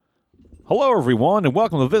Hello, everyone, and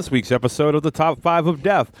welcome to this week's episode of the Top 5 of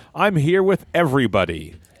Death. I'm here with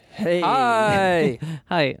everybody. Hey. Hi.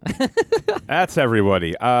 Hi. That's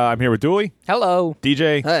everybody. I'm here with Dooley, Hello.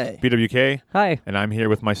 DJ, Hey. BWK, Hi. and I'm here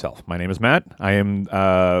with myself. My name is Matt. I am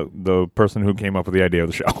the person who came up with the idea of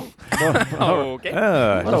the show. Okay.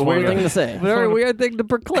 What a weird thing to say. Very weird thing to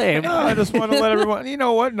proclaim. I just want to let everyone, you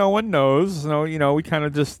know what? No one knows. No, we kind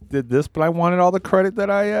of just did this, but I wanted all the credit that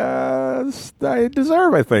I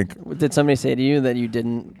deserve, I think. Did somebody say to you that you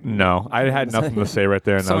didn't? No, I had nothing to say right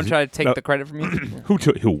there. And Someone tried to take the credit from you.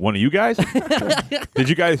 Who? One of you guys? Did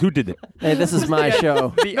you guys? Who did it? Hey, this is my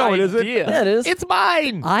show. No, it isn't. Yeah, it is. It's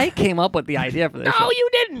mine. I came up with the idea for this No, show. you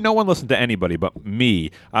didn't. No one listened to anybody but me.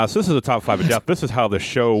 So this is the top 5 of death. This is how the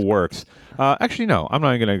show works. Actually, no, I'm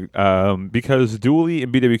not going to. Because Dooley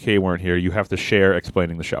and BWK weren't here, you have to share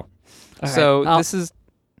explaining the show. So I'll- this is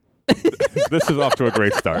This is off to a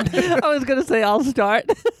great start. I was going to say I'll start.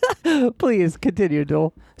 Please continue,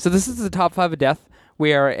 Joel. this is the top 5 of death.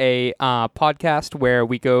 We are a podcast where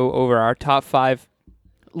we go over our top 5.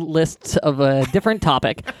 Lists of a different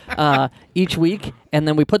topic each week, and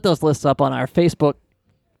then we put those lists up on our Facebook.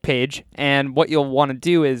 Page, and what you'll want to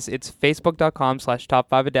do is it's facebook.com/top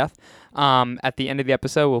 5 of death. At the end of the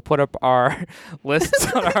episode, we'll put up our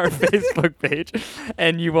lists on our Facebook page,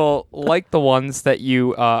 and you will like the ones that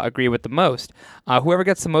you agree with the most. Whoever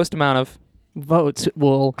gets the most amount of Votes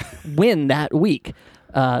will win that week.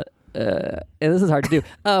 And this is hard to do.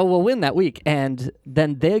 Will win that week, and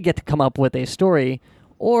then they get to come up with a story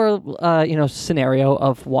or scenario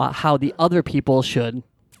of how the other people should.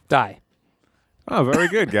 die. Oh, very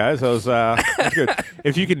good, guys. That's good.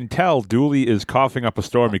 If you can tell, Dooley is coughing up a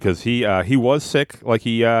storm because he was sick, like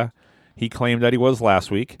he claimed that he was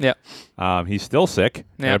last week. Yeah. He's still sick,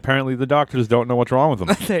 and Yeah. apparently the doctors don't know what's wrong with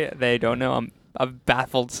him. They don't know. I'm a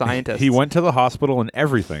baffled scientist. He went to the hospital and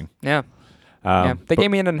everything. Yeah. Yeah. They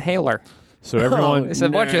gave me an inhaler. So everyone, They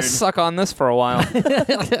said, "Why don't you suck on this for a while?"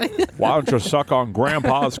 why don't you suck on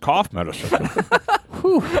Grandpa's cough medicine?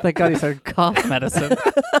 Whew, thank God he said cough medicine.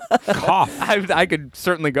 Cough. I could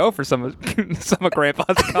certainly go for some of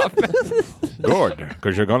Grandpa's cough medicine. Good,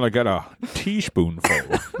 because you're going to get a teaspoonful.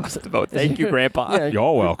 Thank you, Grandpa. Yeah,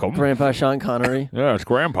 You're welcome. Grandpa Sean Connery. Yeah, it's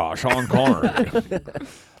Grandpa, Sean Connery.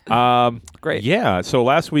 Great. Yeah, so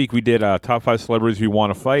last week we did top 5 celebrities we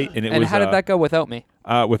want to fight, and it And was how did that go without me?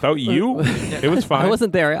 without you. It was fine. I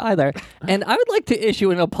wasn't there either. And I would like to issue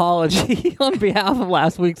an apology on behalf of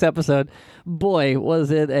last week's episode. Boy, was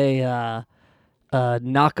it a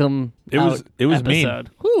knock 'em It was- out it was mean. episode.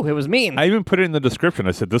 Whew, it was mean. I even put it in the description.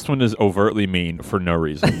 I said this one is overtly mean for no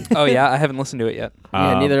reason. Oh yeah, I haven't listened to it yet.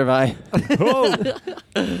 Yeah, neither have I.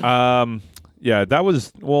 Yeah, that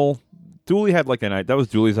was Dooley had that was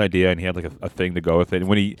Dooley's idea, and he had like a thing to go with it. And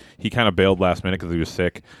when he kind of bailed last minute because he was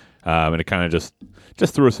sick, and it kind of just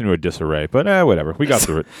threw us into a disarray. But whatever, we got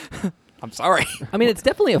through it. I'm sorry. I mean, it's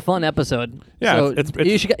definitely a fun episode. Yeah, so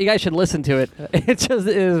it's- you guys should listen to it. It just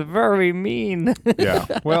is very mean. Yeah.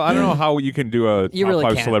 Well, I don't know how you can do a You top really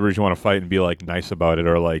 5 can't. celebrities you want to fight and be like nice about it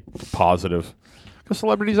or like positive. Because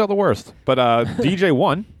celebrities are the worst. But DJ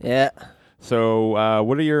won. Yeah, So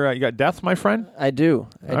what are your you got deaths, my friend? I do.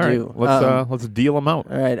 I All right, do. let's deal them out.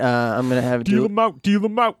 All right, I'm gonna have Deal them out. Deal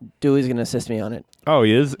them out. Dooley's gonna assist me on it. Oh,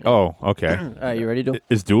 he is. Oh, okay. All right, you ready, Dool?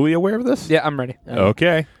 Is Dooley aware of this? Yeah, I'm ready.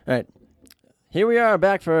 Okay. All right. Here we are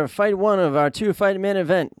back for fight 1 of our 2-fight main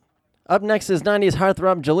event. Up next is 90s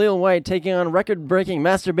heartthrob Jaleel White taking on record-breaking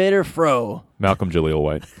masturbator Fro. Malcolm Jaleel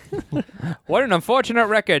White. What an unfortunate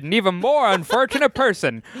record, and even more unfortunate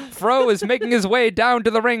person. Fro is making his way down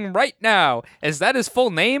to the ring right now. Is that his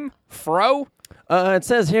full name? Fro? It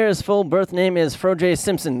says here his full birth name is Fro J.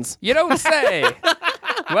 Simpsons. You don't say.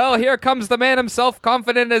 Well, here comes the man himself,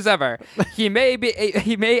 confident as ever. He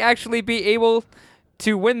may actually be able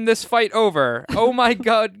to win this fight over. Oh my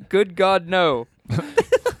God, good God, no.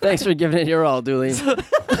 Thanks for giving it your all, Dooley.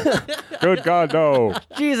 Good God, no.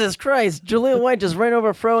 Jesus Christ, Jaleel White just ran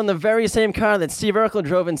over Fro in the very same car that Steve Urkel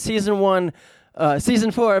drove in Season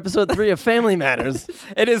 4, Episode 3 of Family Matters.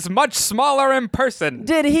 It is much smaller in person.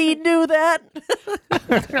 Did he do that?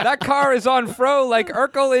 That car is on Fro like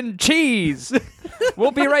Urkel and cheese.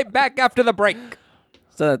 We'll be right back after the break.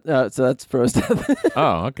 So that's Fro's death.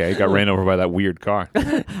 Oh, okay. He got ran over by that weird car.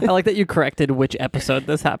 I like that you corrected which episode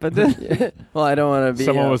this happened in. Well, I don't want to be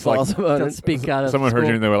Someone was like- false about Don't it. speak out of Someone heard school.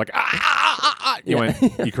 you and they were like, You went,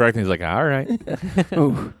 you corrected. He's like, all right.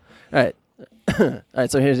 Ooh. All right. All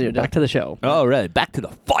right, so here's your deck. Back to the show. All right. Back to the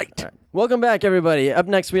fight. Welcome back, everybody. Up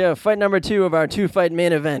next, we have fight number 2 of our 2-fight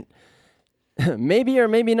main event. maybe or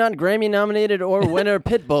maybe not Grammy-nominated or winner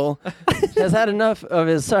Pitbull has had enough of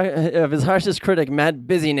his harshest critic, Matt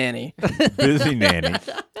Busy Nanny. Busy Nanny.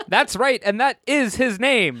 That's right, and that is his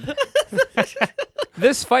name.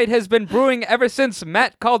 This fight has been brewing ever since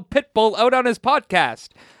Matt called Pitbull out on his podcast.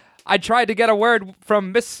 I tried to get a word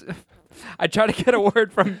from Mr.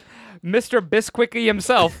 Bisquicky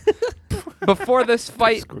himself before this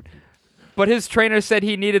fight, but his trainer said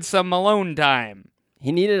he needed some alone time.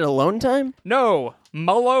 He needed alone time? No,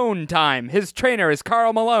 Malone time. His trainer is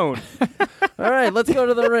Carl Malone. All right, let's go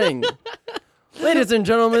to the ring. Ladies and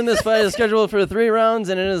gentlemen, this fight is scheduled for 3 rounds,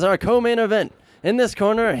 and it is our co-main event. In this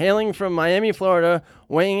corner, hailing from Miami, Florida,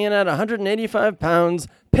 weighing in at 185 pounds,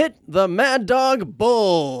 Pitt the Mad Dog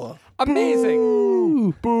Bull.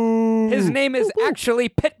 Amazing. Boo. His name is actually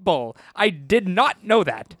Pitbull. I did not know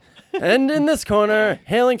that. And in this corner,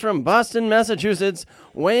 hailing from Boston, Massachusetts,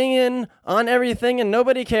 weighing in on everything and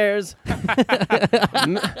nobody cares,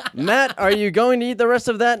 Matt, are you going to eat the rest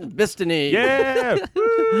of that Bistany? Yeah.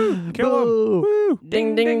 Woo. Kill him. Woo.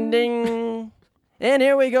 Ding, ding, ding. And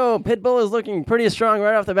here we go. Pitbull is looking pretty strong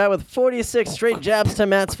right off the bat with 46 straight jabs to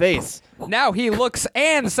Matt's face. Now he looks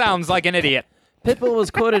and sounds like an idiot. Pitbull was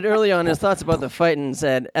quoted early on his thoughts about the fight and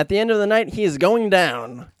said, "At the end of the night, he is going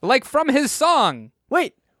down." Like from his song.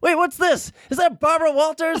 Wait, what's this? Is that Barbara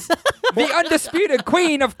Walters? The undisputed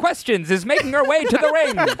queen of questions is making her way to the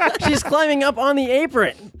ring. She's climbing up on the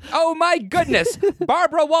apron. Oh my goodness!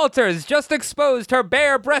 Barbara Walters just exposed her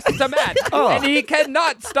bare breasts to Matt, and he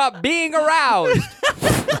cannot stop being aroused.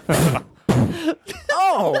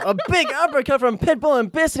 Oh, a big uppercut from Pitbull,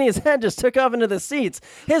 and Bistany's head just took off into the seats.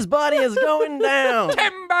 His body is going down.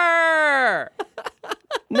 Timber!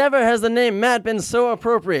 Never has the name Matt been so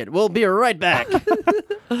appropriate. We'll be right back.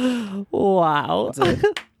 Wow.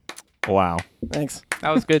 Wow. Thanks.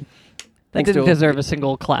 That was good. That Thanks, didn't Joel. deserve a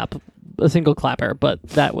single clapper, but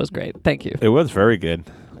that was great. Thank you. It was very good.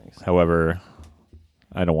 However,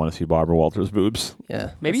 I don't want to see Barbara Walters' boobs.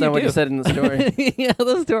 Yeah. Maybe that's not you what do. you said in the story. Yeah,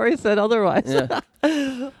 the story said otherwise. Yeah.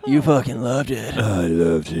 You fucking loved it. I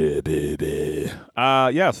loved it, baby.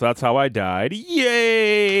 Yeah, so that's how I died.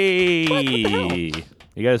 Yay!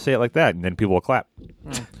 You gotta say it like that, and then people will clap.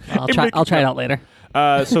 I'll try it out later.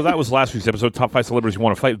 So that was last week's episode, Top 5 Celebrities You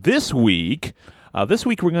Want to Fight. This week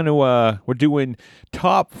we're doing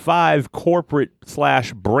Top 5 Corporate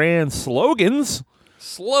 / Brand Slogans.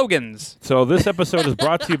 Slogans. So this episode is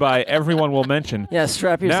brought to you by Everyone Will Mention. Yeah,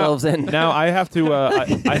 strap yourselves in. Now I have to. I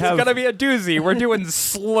It's have gonna be a doozy. We're doing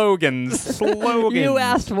slogans. slogans. You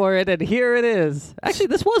asked for it, and here it is. Actually,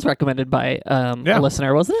 this was recommended by a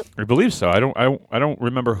listener, wasn't it? I believe so. I don't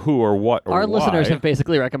remember who or what or Our why. listeners have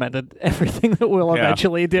basically recommended everything that we'll Yeah.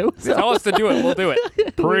 eventually do. So. Tell us to do it. We'll do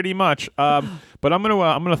it. pretty much. But I'm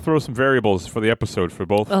gonna throw some variables for the episode for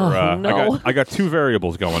both. Oh, no. I got 2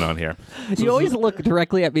 variables going on here. You always look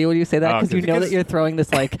directly at me when you say that because you know Because- that you're throwing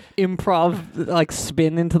this like improv like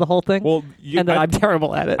spin into the whole thing. Well, and that I'm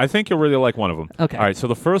terrible at it. I think you'll really like one of them. Okay. All right. So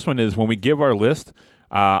the first one is when we give our list.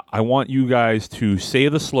 I want you guys to say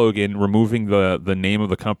the slogan, removing the name of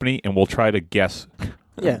the company, and we'll try to guess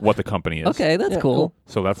Yeah. what the company is. Okay, that's Yeah, cool. cool.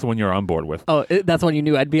 So that's the one you're on board with. Oh, that's one you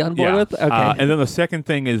knew I'd be on board with? Okay. And then the second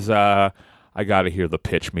thing is I got to hear the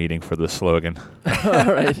pitch meeting for the slogan. All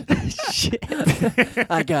right. Shit.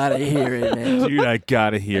 I gotta hear it, man. Dude, I got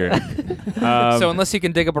to hear it. So unless you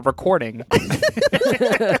can dig up a recording,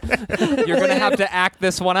 you're gonna have to act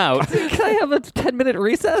this one out. Can I have a 10-minute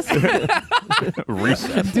recess?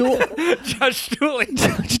 Reset. Judge Dooley.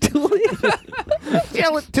 Judge Dooley?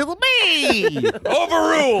 Tell it to me.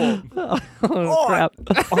 Overruled. Oh, crap.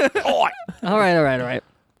 All right.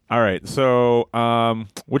 All right. So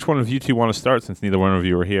which one of you two want to start since neither one of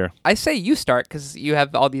you are here? I say you start because you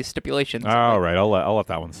have all these stipulations. All right. I'll let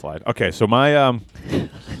that one slide. Okay. So my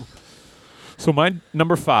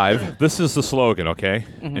number 5, this is the slogan, okay?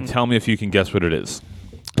 And tell me if you can guess what it is.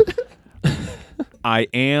 I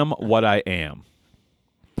am what I am.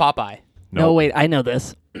 Popeye. No, wait. I know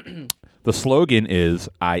this. The slogan is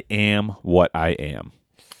I am what I am.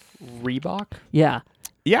 Reebok. Yeah.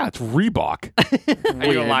 Yeah, it's Reebok. Are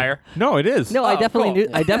you a liar? No, it is. No, I definitely cool. knew.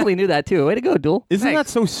 I definitely knew that too. Way to go, Duel. Isn't that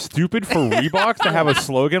Thanks. so stupid for Reebok to have a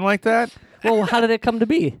slogan like that? Well, how did it come to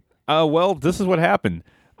be? Well, this is what happened.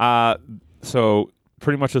 So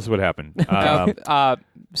pretty much this is what happened.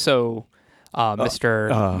 Mr.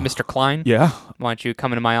 Klein, Yeah. why don't you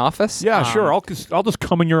come into my office? Yeah, sure. I'll just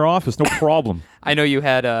come in your office, no problem. I know you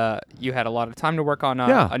had a lot of time to work on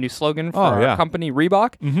a new slogan for our company,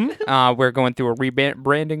 Reebok. Mm-hmm. We're going through a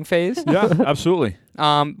rebranding phase. Yeah, absolutely.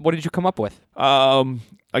 What did you come up with?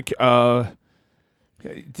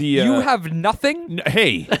 You have nothing.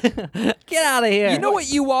 Hey, Get out of here. You know what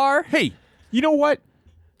you are? hey. You know what?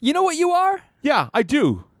 You know what you are? Yeah, I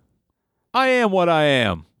do. I am what I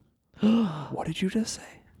am. What did you just say?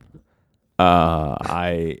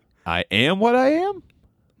 I am what I am.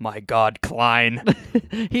 My God, Klein.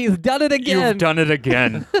 He's done it again. You've done it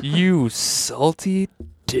again. You salty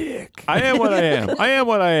dick. I am what I am. I am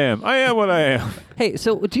what I am. I am what I am. Hey,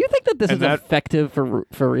 so do you think that this And is that- effective for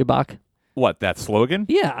Reebok? What, that slogan?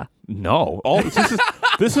 Yeah. No.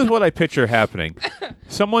 This is what I picture happening.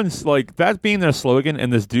 Someone's like that being their slogan,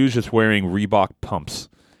 and this dude's just wearing Reebok pumps,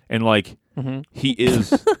 and like he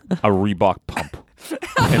is a Reebok pump,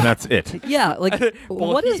 and that's it. Yeah, like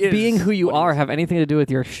what he does is being who you what he are have anything to do with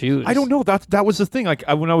your shoes? I don't know. That was the thing. Like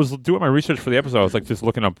when I was doing my research for the episode, I was like just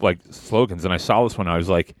looking up like slogans, and I saw this one. I was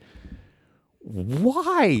like,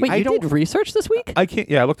 why? Wait, I you don't. did research this week? I can't.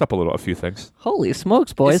 Yeah, I looked up a few things. Holy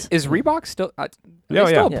smokes, boys! Is Reebok still? Are Yeah,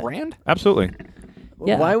 they still yeah. a brand? Absolutely.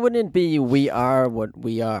 Yeah. Why wouldn't it be we are what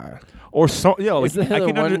we are? Or so, yeah, like Is there I the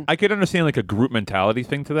could one- I could understand like a group mentality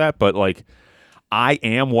thing to that, but like I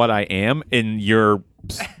am what I am, and your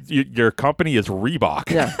company is Reebok.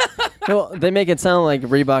 Yeah. Well, they make it sound like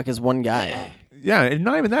Reebok is one guy. Yeah, and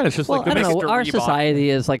not even that. It's just Well, like I the don't know. Mr. Our Reebok. society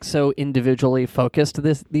is like so individually focused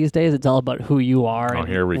these days. It's all about who you are Oh,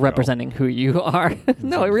 here we and go. representing who you are.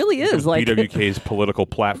 No, it really is. Like BWK's political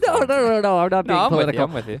no, platform. no. I'm not being No, I'm with you. political.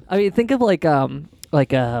 I'm with you. I mean, think of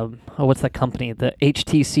what's that company? The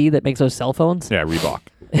HTC that makes those cell phones. Yeah, Reebok.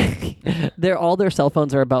 All their cell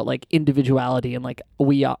phones are about like individuality and like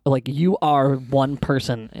we are like you are one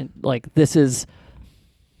person and like this is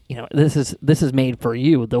this is made for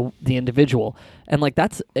you, the individual, and like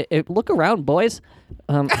that's look around, boys.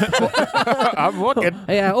 I'm looking.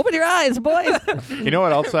 Yeah, open your eyes, boys. You know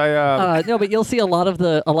what else No, but you'll see a lot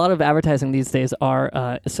of advertising these days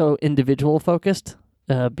are so individual focused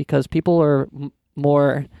because people are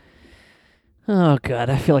more. Oh God,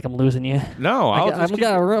 I feel like I'm losing you. No, I've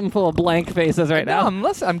got a room full of blank faces right No,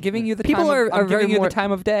 now. I'm giving you the People time. are I'm very giving you more- the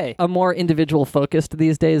time of day. A more individual focused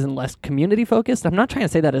these days and less community focused. I'm not trying to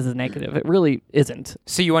say that as a negative. It really isn't.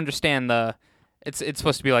 So you understand it's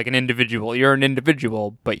supposed to be like an individual. You're an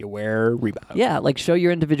individual, but you wear Reebok. Yeah, like show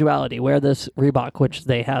your individuality. Wear this Reebok, which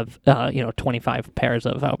they have 25 pairs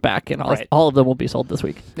of out back, and Right. all of them will be sold this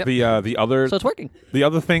week. the other So it's working. the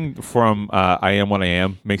other thing from I Am What I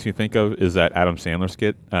Am makes me think of is that Adam Sandler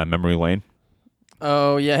skit, Memory Lane,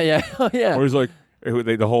 Oh yeah. Oh yeah. where he's like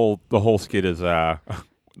the whole skit is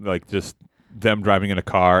like just them driving in a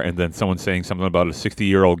car and then someone saying something about a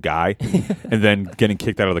 60-year-old guy and then getting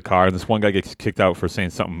kicked out of the car, and this one guy gets kicked out for saying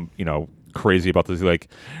something crazy about this, like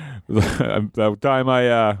that time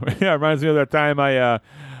it reminds me of that time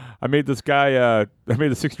I made this guy I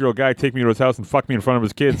made the 60-year-old guy take me to his house and fuck me in front of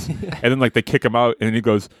his kids and then like they kick him out and he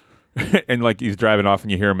goes and like he's driving off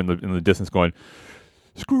and you hear him in the distance going,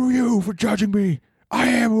 "Screw you for judging me. I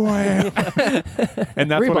am who I am." And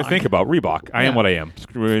that's what I Reebok. think about Reebok. I am Yeah. what I am.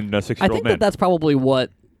 Screwing a I 60-year-old think man. that's probably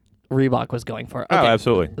what Reebok was going for. Oh, Okay.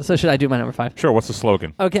 absolutely. So should I do my number 5? Sure. What's the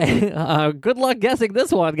slogan? Okay. Good luck guessing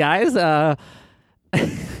this one, guys. I'm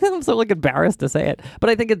so like embarrassed to say it, but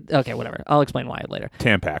I think it. Okay, whatever. I'll explain why later.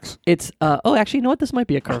 Tampax. It's actually, you know what? This might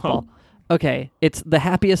be a curveball. Okay, it's the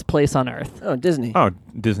happiest place on earth, Oh, Disney. Oh,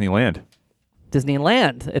 Disneyland.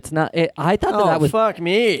 Disneyland. It's not. I thought Oh, that was. fuck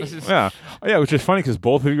me. Yeah. Oh, yeah, which is funny because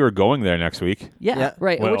both of you are going there next week. Yeah, Yeah.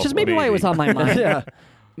 right. Well, which is maybe why it was on my mind. Yeah.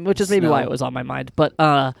 Which is maybe why Snow. it was on my mind. But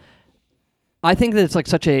I think that it's like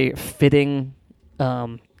such a fitting.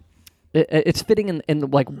 It's fitting in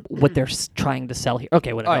like what they're trying to sell here.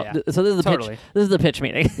 Okay, whatever. Oh, yeah. So this is the Totally. pitch. This is the pitch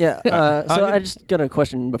meeting. Yeah. So I just got a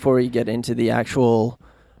question before we get into the actual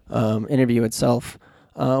interview itself.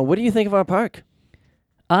 What do you think of our park?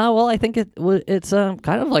 Well, I think it's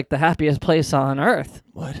kind of like the happiest place on earth.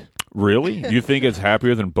 What? Really? You think it's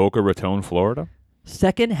happier than Boca Raton, Florida?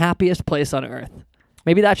 Second happiest place on earth.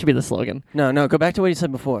 Maybe that should be the slogan. No. Go back to what you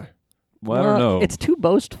said before. Well, I don't know. It's too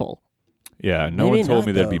boastful. Yeah, no Maybe one told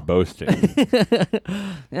not, me they'd be though.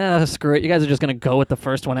 boasting. Yeah, screw it. You guys are just gonna go with the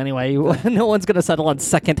first one anyway. No one's gonna settle on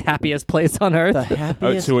second happiest place on earth. The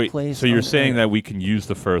happiest so wait, place. so you're on saying earth. that we can use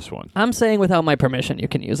the first one? I'm saying without my permission, you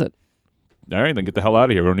can use it. All right, then get the hell out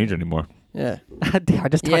of here. We don't need you anymore. Yeah. I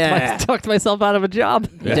just Yeah. talked myself out of a job.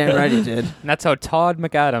 You're damn right he did. And that's how Todd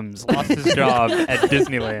McAdams lost his job at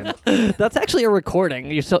Disneyland. That's actually a recording.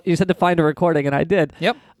 You said to find a recording, and I did.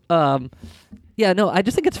 Yep. Yeah, no, I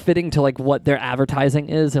just think it's fitting to like what their advertising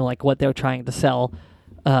is and like what they're trying to sell.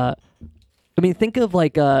 I mean, think of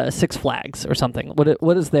like Six Flags or something.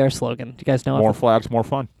 What is their slogan? Do you guys know? More flags, more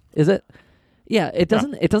fun. Is it? Yeah, it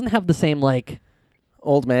doesn't. It doesn't have the same like.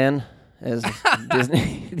 Old man as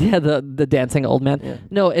Disney. Yeah, the dancing old man. Yeah.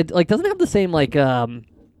 No, it like doesn't have the same like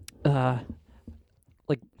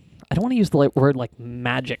I don't want to use the word like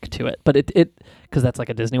magic to it, but it because that's like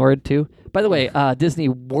a Disney word too. By the way, Disney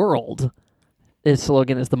World, its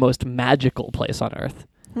slogan is the most magical place on earth.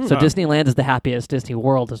 So Disneyland is the happiest. Disney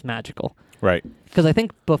World is magical. Right. Because I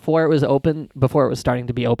think before it was starting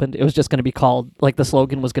to be opened, it was just going to be called, like the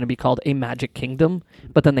slogan was going to be called A Magic Kingdom,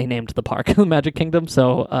 but then they named the park the Magic Kingdom,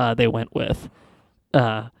 so they went with,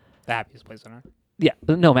 The happiest place on earth. yeah,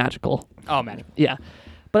 no, magical. Oh, magic. Yeah.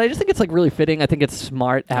 But I just think it's like really fitting. I think it's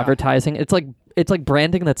smart advertising. It's like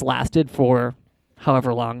branding that's lasted for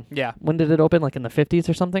however long. Yeah. When did it open? Like in the 50s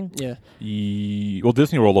or something? Yeah. Well,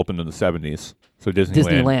 Disney World opened in the 70s. So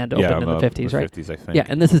Disneyland opened in the 50s, right? 50s, I think. Yeah,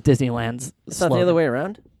 and this is Disneyland's It's not the slogan. other way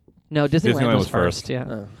around? No, Disneyland was first. first. Yeah.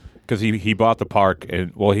 Oh. Because he bought the park,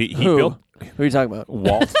 and, well, he Who? built Who are you talking about?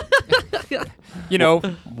 Walt. You know,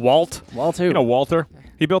 Walt. Walt who? You know, Walter.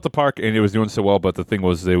 He built the park, and it was doing so well, but the thing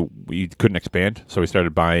was we couldn't expand, so he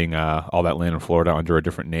started buying all that land in Florida under a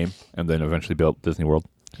different name, and then eventually built Disney World.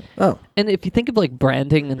 Oh. And if you think of like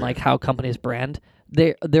branding and like how companies brand,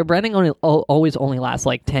 their branding always only lasts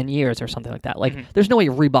like 10 years or something like that. Like there's no way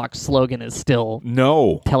Reebok's slogan is still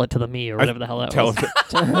No. "Tell it to the me" or whatever the hell that Tell was.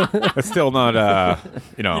 it. It's still not,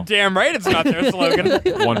 Damn right it's not their slogan.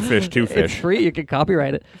 one fish, two It's fish. free. You can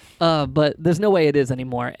copyright it. But there's no way it is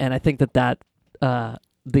anymore. And I think that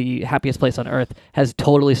the happiest place on earth has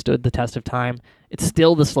totally stood the test of time. It's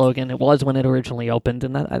still the slogan. It was when it originally opened,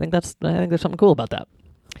 and I think there's something cool about that.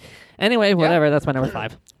 Anyway, whatever. That's my number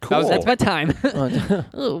 5. Cool. That's my time. Oh,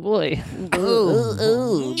 Oh boy.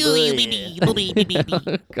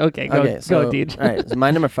 Okay, go, okay, so, go, Deej. all right, so my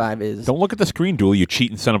number 5 is... Don't look at the screen, Dooley, you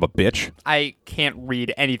cheating son of a bitch. I can't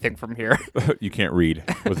read anything from here. You can't read.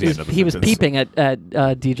 Was the end of the He was sentence. peeping at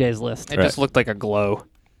DJ's list. It just looked like a glow.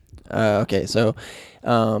 Okay, so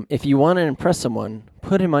if you want to impress someone,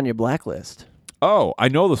 put him on your blacklist. Oh, I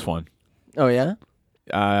know this one. Oh, yeah?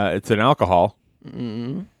 It's an alcohol.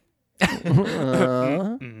 Mm-hmm.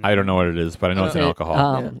 I don't know what it is, but I know it's an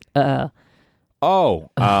alcohol.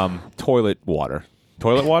 Toilet water.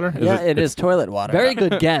 Toilet water? Yeah, it is toilet water. Very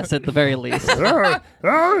good guess at the very least. Is it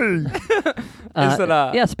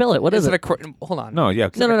a? Yeah, spill it. What is Is it it? a? Hold on. No, yeah.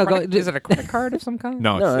 No, go. Is it a credit card of some kind?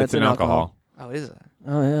 No, No, it's an alcohol. Oh, is it?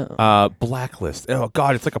 Oh, yeah. Blacklist. Oh,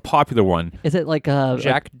 God, it's like a popular one. Is it like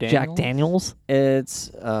Jack Jack Daniels? It's...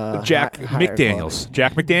 Jack higher McDaniels.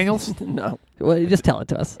 Jack McDaniels? quality. No. Well, you just tell it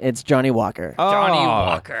to us. It's Johnny Walker. Johnny Oh,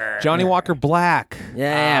 Walker. Johnny Walker Black.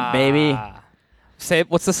 Yeah, baby. Say it.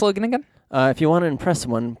 What's the slogan again? If you want to impress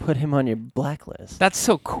someone, put him on your blacklist. That's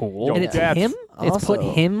so cool. Yo, And it's that's- him? It's put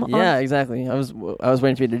Also- him on? Yeah, exactly. I was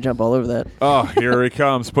waiting for you to jump all over that. Oh, here he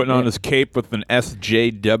comes, putting on his cape with an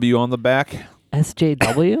SJW on the back.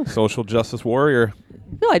 SJW? Social justice warrior.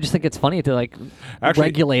 No, I just think it's funny to like Actually-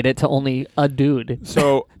 regulate it to only a dude.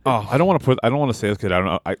 So, I don't want to say this because I don't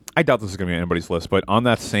know. I doubt this is going to be on anybody's list. But on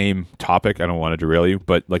that same topic, I don't want to derail you.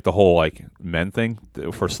 But like the whole like men thing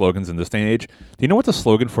for slogans in this day and age. Do you know what the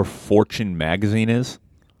slogan for Fortune magazine is?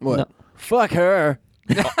 What? No. Fuck her.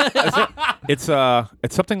 It's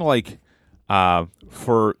something like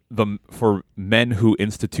for men who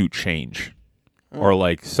institute change, or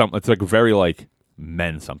like it's like very like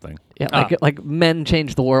men something. Yeah, like men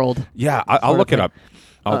change the world. Yeah, I'll Sort of look it thing. up.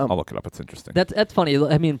 I'll look it up. It's interesting. That's funny.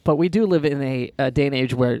 I mean, but we do live in a day and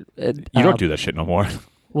age where You don't do that shit no more.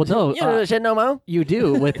 Well, no, You know that shit no mo? you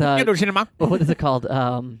do with You don't shit no more. what is it called?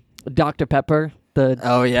 Dr. Pepper. The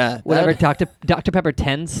Oh, yeah. whatever That- Dr. Pepper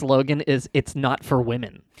 10 slogan is. It's not for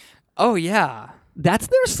women. Oh yeah. That's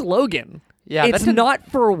their slogan. Yeah. It's not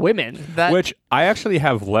for women. That. Which I actually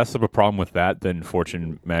have less of a problem with that than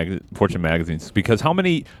Fortune magazines, because how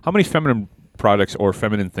many feminine products or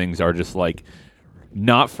feminine things are just like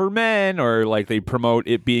not for men, or like they promote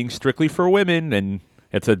it being strictly for women, and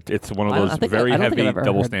it's one of I those think- very I don't think heavy I've ever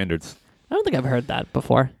double heard- standards. I don't think I've heard that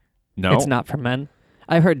before. No, It's not for men.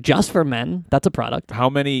 I've heard just for men. That's a product. How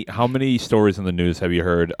many stories in the news have you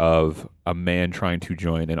heard of a man trying to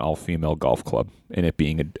join an all-female golf club and it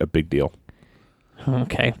being a big deal?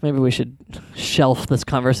 Okay, maybe we should shelf this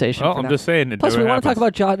conversation. Well, for I'm now. just saying. Plus, we want to talk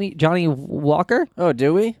about Johnny Walker, Oh,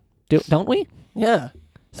 do we? don't we? Yeah.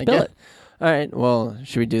 I Spill guess. it. All right. Well,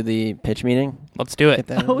 should we do the pitch meeting? Let's do Get it.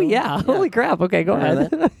 that Oh in? yeah! Holy crap! Okay, go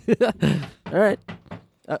Remember ahead. All right.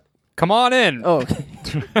 Come on in. Oh,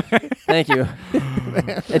 thank you.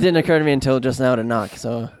 It didn't occur to me until just now to knock.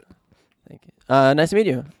 So, thank you. Nice to meet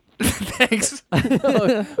you. Thanks.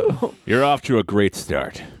 You're off to a great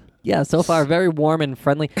start. Yeah, so far very warm and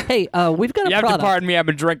friendly. Hey, we've got You a have to product. pardon me. I've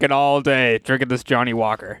been drinking all day. Drinking this Johnny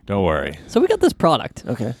Walker. Don't worry. So we got this product.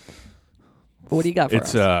 Okay. What do you got for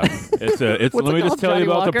It's us? it's What's let it me just called, tell Johnny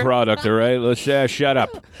you about Walker? the product. All right, let's shut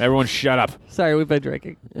up. Everyone, shut up. Sorry, we've been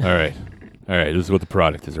drinking. All right. This is what the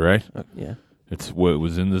product is. All right. Yeah. It's what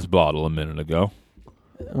was in this bottle a minute ago,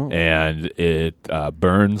 Oh. and it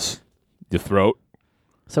burns your throat.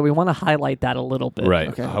 So we want to highlight that a little bit. Right.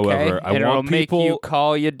 Okay. However, I and it'll want make people. you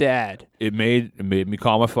call your dad. It made me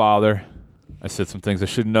call my father. I said some things I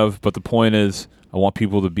shouldn't have, but the point is, I want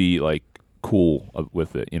people to be like cool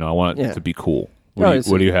with it. You know, I want it Yeah. to be cool. Oh,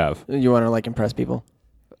 What do you have? You want to like impress people?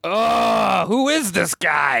 Oh, who is this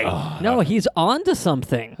guy? No, he's on to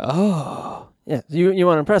something. Yeah. You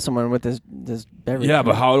want to impress someone with this beverage? Yeah,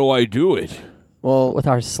 but how do I do it? Well, With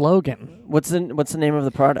our slogan. what's the name of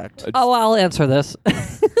the product? Oh, I'll answer this.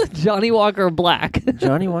 Johnny Walker Black.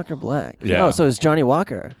 Johnny Walker Black. Yeah. Oh, so it's Johnny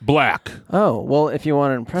Walker. Black. Oh, well, if you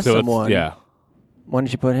want to impress So it's, someone, yeah, why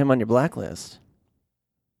don't you put him on your blacklist?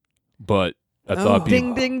 but I thought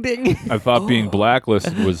being ding, ding, ding. I thought being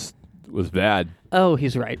blacklisted was bad. Oh,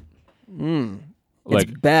 he's right. Like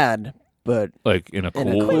It's bad, but in a in cool,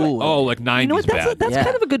 a cool way. way. Oh, like 90s You know what? bad. That's Yeah.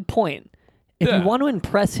 kind of a good point. If Yeah. you want to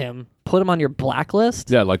impress him, put him on your blacklist.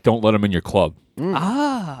 Yeah, like don't let him in your club.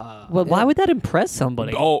 Ah. Well, why would that impress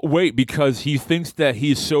somebody? Oh, wait, because he thinks that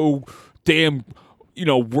he's so damn,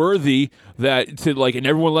 worthy that to like, and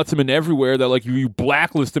everyone lets him in everywhere. That like you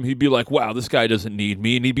blacklist him, he'd be like, wow, this guy doesn't need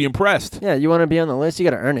me, and he'd be impressed. yeah, you want to be on the list, you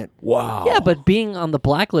got to earn it. Wow. Yeah, but being on the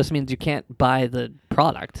blacklist means you can't buy the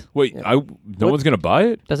product. wait, no one's gonna buy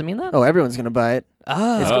it. Doesn't mean that? Oh, everyone's gonna buy it.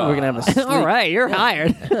 We're gonna have a sleep. All right, you're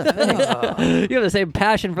hired. You have the same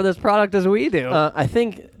passion for this product as we do. I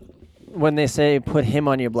think when they say put him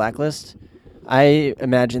on your blacklist, I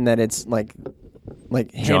imagine that it's like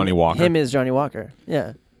him, Johnny Walker. Him is Johnny Walker.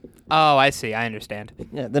 Yeah, Oh, I see. I understand.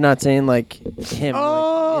 yeah. They're not saying like him.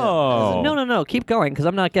 Oh. No. Keep going because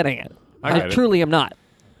I'm not getting it. I get it. truly am not.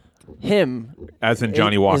 Him As in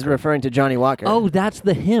Johnny is Walker. referring to Johnny Walker. Oh, that's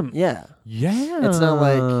the him. yeah. Yeah. It's not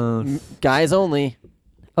like guys only.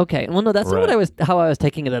 Okay. Well, no, that's not Right. what how I was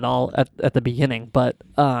taking it at all at the beginning. But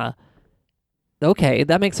okay,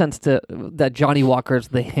 that makes sense that Johnny Walker's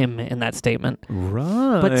the him in that statement.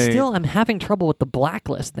 Right. But still, I'm having trouble with the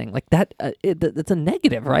blacklist thing. Like that, it's a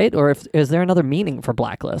negative, right? Or is there another meaning for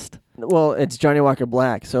blacklist? Well, it's Johnny Walker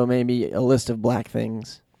Black, so maybe a list of black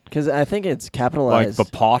things. Because I think it's like capitalized. the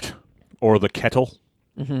pot or the kettle.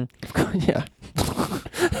 yeah.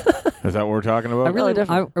 Is that what we're talking about?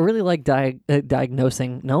 definitely. I really like dissecting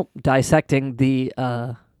the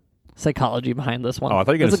psychology behind this one. Oh, I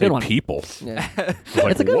thought you were That's going a good to say one. people. Yeah.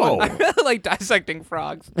 Like, It's a good whoa. one. Like dissecting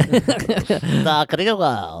frogs. That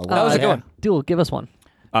was a good one. Duel, give us one.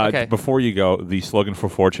 Okay. Before you go, the slogan for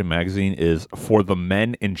Fortune magazine is "For the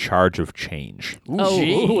men in charge of change."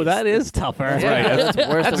 jeez. that is tougher. Right. That's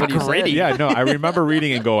worse That's than what you gritty. said. Yeah, no, I remember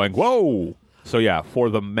reading and going, "Whoa!" So yeah, for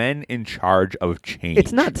the men in charge of change.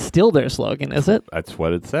 It's not still their slogan, is it? That's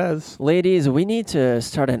what it says. Ladies, we need to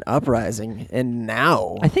start an uprising, and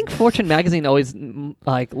now. I think Fortune magazine always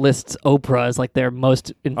lists Oprah as like their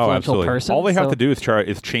most Oh, influential absolutely. person. All they have so- to do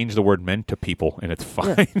is change the word "men" to "people," and it's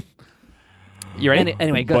fine. You ready?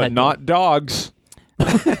 Anyway, go but ahead. not dogs.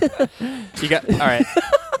 You got. All right.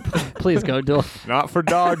 Please go, Duel. Not for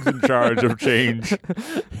dogs in charge of change.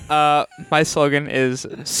 My slogan is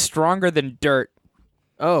stronger than dirt.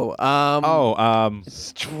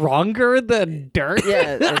 Stronger than dirt?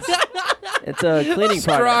 Yeah, it's a cleaning product.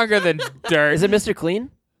 Stronger than dirt. Is it Mr. Clean?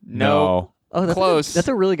 No. Oh, that's Close. That's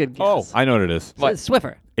a really good guess. Oh, I know what it is. What? It's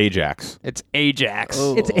Swiffer. Ajax. It's Ajax.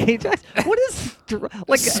 Oh. It's Ajax. What is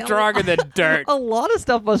Stronger than dirt. A lot of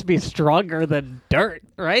stuff must be stronger than dirt,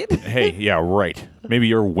 right? Hey, yeah, right. Maybe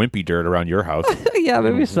you're wimpy dirt around your house. Yeah,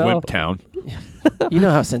 maybe so. Wimp town. You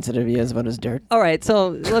know how sensitive he is about his dirt. All right, so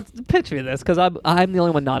let's pitch me this because I'm the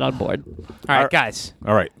only one not on board. All right, guys.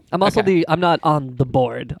 All right. I'm also Okay. I'm not on the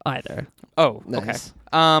board either. Oh, Nice. okay.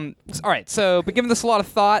 All right. So, been giving this a lot of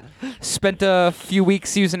thought. Spent a few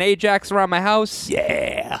weeks using Ajax around my house.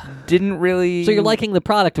 Yeah. Didn't really. So you're liking the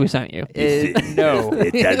product we sent you? No,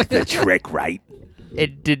 It does the trick, right?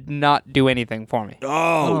 it did not do anything for me.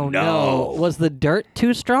 Oh, no. Was the dirt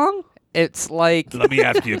too strong? It's like Let me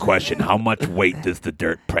ask you a question. How much weight does the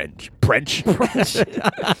dirt prench? Can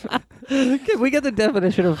we get the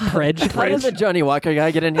definition of predge? How did the Johnny Walker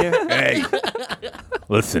guy get in here? Hey.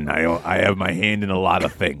 Listen, I have my hand in a lot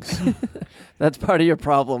of things. That's part of your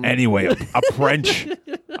problem. Anyway,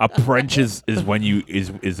 a A French is when you is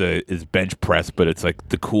bench press, but it's like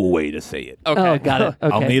the cool way to say it. Okay. Oh, got it.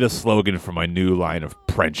 Okay. I'll need a slogan for my new line of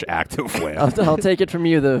French activewear. I'll take it from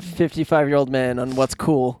you, the 55-year-old man, on what's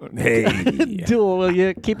cool. Hey, Duel, will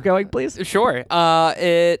you keep going, please? Sure.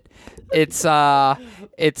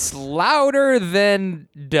 It's louder than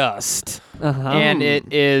dust, Uh-huh. and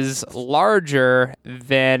it is larger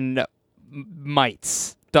than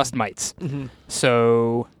mites, dust mites.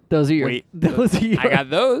 So Those are your. wait, those are your. I got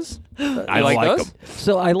those. I You like like those? them.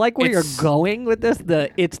 So I like where It's- you're going with this.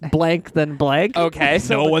 It's blank then blank. Okay.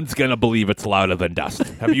 No one's gonna believe it's louder than dust.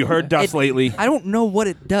 Have you heard dust lately? I don't know what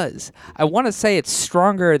it does. I want to say it's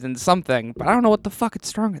stronger than something, but I don't know what the fuck it's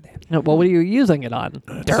stronger than. No, well, what are you using it on?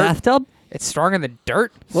 Bathtub? It's stronger than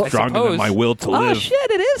dirt. I Stronger than suppose. my will to Oh live.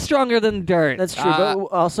 shit! It is stronger than dirt. That's true, but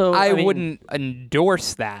also I mean, wouldn't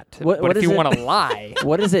endorse that. What- but what if is you it- want to lie,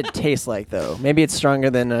 What does it taste like, though? Maybe it's stronger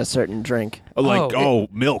than a certain drink. Milk. How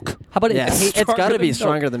about Yeah, it? tastes it's got stronger to be than-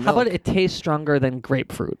 stronger than How milk. about it tastes stronger than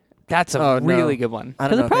grapefruit? that's a Oh, no. really good one. I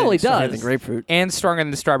 'Cause don't it know if probably it's stronger does. than grapefruit. And stronger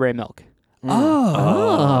than the strawberry milk.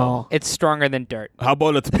 Oh. It's stronger than dirt. How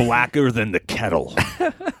about it's blacker than the kettle?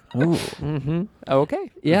 Ooh.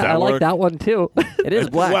 Okay. Yeah, that I like work? that one too. It is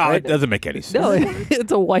black, Well, right? it doesn't make any sense. No,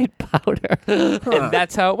 it's a white powder. And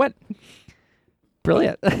that's how it went.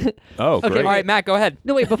 Brilliant. Oh, great. All right, Matt, go ahead.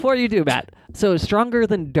 No, wait, before you do, Matt. So stronger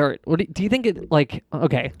than dirt. What do you think it like?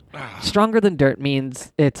 Okay, stronger than dirt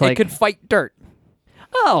means it's like it could fight dirt.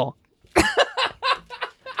 oh,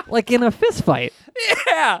 like in a fist fight.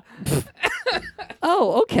 Yeah.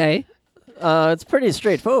 Oh, okay. It's pretty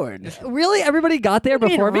straightforward. Really, everybody got there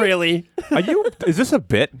before me. Really? Is this a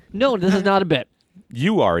bit? No, this is not a bit.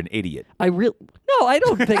 You are an idiot. No, I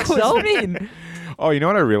don't think so. mean. Oh, you know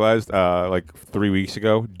what I realized like 3 weeks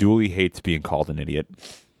ago? Dooley hates being called an idiot.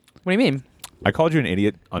 What do you mean? I called you an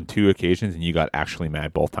idiot on 2 occasions, and you got actually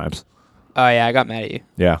mad both times. Oh yeah, I got mad at you.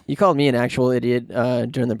 Yeah. You called me an actual idiot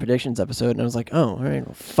during the predictions episode, and I was like, oh, all right,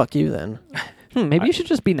 well, fuck you then. Maybe you should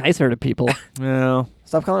just be nicer to people. No.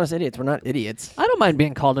 Stop calling us idiots. We're not idiots. I don't mind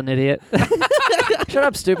being called an idiot. Shut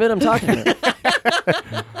up, stupid. I'm talking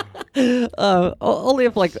to you. Only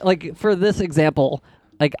if like for this example,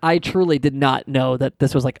 like I truly did not know that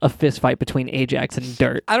this was like a fist fight between Ajax and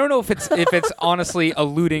Dirt. I don't know if it's honestly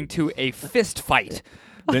alluding to a fist fight,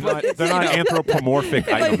 They're not anthropomorphic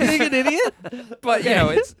items. Being an idiot? but you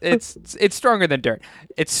know it's stronger than dirt.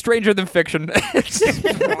 It's stranger than fiction. It's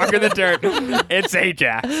stronger than dirt. It's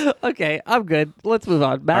Ajax. Okay, I'm good. Let's move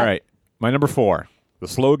on. Matt? All right. My number 4. The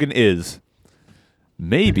slogan is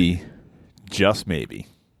maybe, just maybe.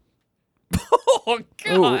 Oh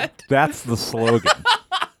God. That's the slogan.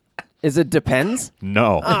 Is it depends?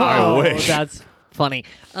 No. Oh, I wish. that's funny.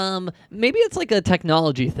 Maybe it's like a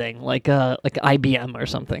technology thing, like IBM or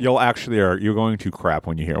something. You're going to crap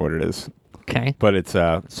when you hear what it is. Okay. But it's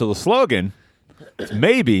so the slogan is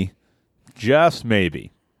maybe, just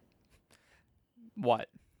maybe, What?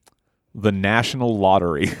 the National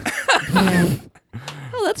Lottery.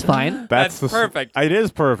 Oh, that's fine. That's perfect. It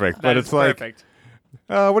is perfect, That but is it's like perfect.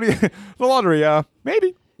 what do you the lottery,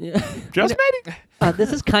 maybe. Yeah. Just maybe.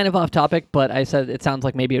 This is kind of off topic, but I said it sounds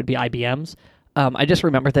like maybe it would be IBM's. I just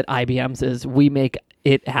remembered that IBM's is we make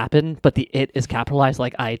it happen, but the it is capitalized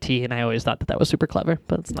like IT, and I always thought that was super clever,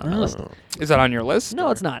 but it's not on my list. Is that on your list? No,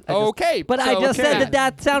 it's not. Okay, But I so just okay. said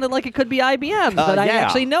that sounded like it could be IBM's, but I yeah.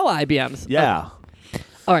 actually know IBM's. Yeah.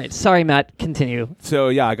 All right, sorry, Matt. Continue. So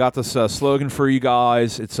yeah, I got this slogan for you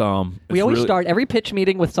guys. It's We always really- start every pitch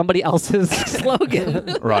meeting with somebody else's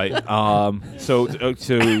slogan. right.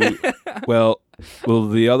 Well,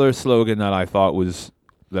 the other slogan that I thought was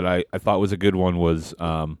I thought was a good one was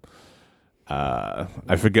I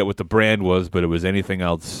forget what the brand was, but it was anything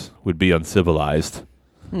else would be uncivilized.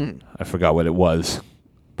 I forgot what it was,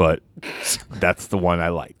 but that's the one I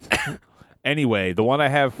liked. Anyway, the one I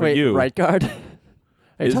have for Wait, you right guard?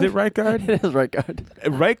 is it right guard? It is right guard.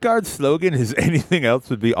 Right guard's slogan is anything else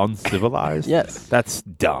would be uncivilized. Yes. That's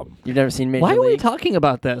dumb. You've never seen Major Why are we League? talking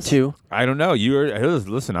about this? 2. I don't know.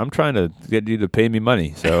 Listen. I'm trying to get you to pay me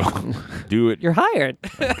money, so do it. You're hired.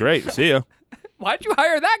 Great. See ya. Why'd you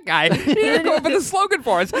hire that guy? He didn't come up with the slogan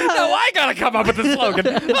for us. No, I gotta come up with the slogan.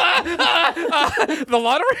 The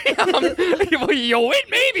lottery? Well, you'll win,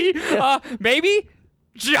 maybe. Maybe.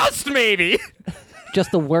 Just maybe.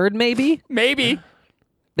 Just the word maybe? Maybe.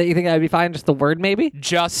 That you think that would be fine? Just the word maybe?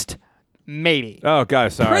 Just maybe. Oh,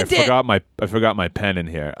 guys, sorry. Print it. I forgot my pen in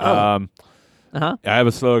here. Uh-huh. I have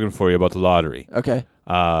a slogan for you about the lottery. Okay.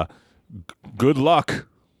 Good luck.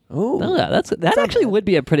 Ooh. Oh, yeah, that actually would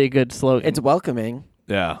be a pretty good slogan. It's welcoming.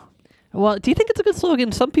 Yeah. Well, do you think it's a good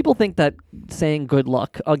slogan? Some people think that saying good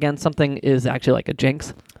luck against something is actually like a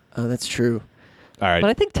jinx. Oh, that's true. All right. But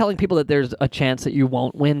I think telling people that there's a chance that you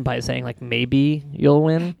won't win by saying like maybe you'll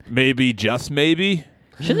win, Maybe, just maybe.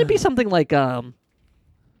 shouldn't it be something like 100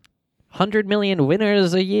 million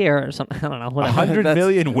winners a year or something? I don't know. Whatever. 100 That's-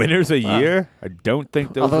 million winners a year? I don't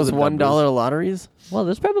think those All those are the $1 numbers. lotteries? Well,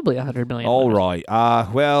 there's probably 100 million. All winners.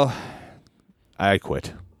 right. Well, I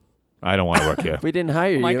quit. I don't want to work here. We didn't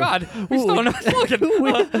hire you. Oh my God, we still know the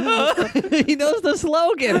slogan. He knows the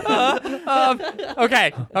slogan.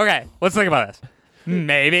 Okay, let's think about this.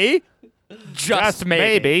 Maybe, just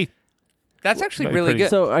maybe. That's actually Very really pretty. good.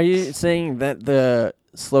 So are you saying that the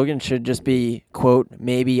slogan should just be, quote,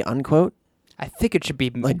 maybe, unquote? I think it should be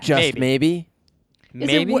Like just maybe?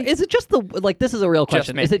 Maybe. Is it just the like? This is a real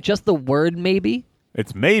question. Is maybe. it just the word maybe?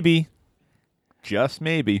 It's maybe. Just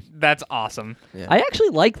maybe. That's awesome. I actually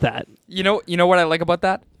like that. You know what I like about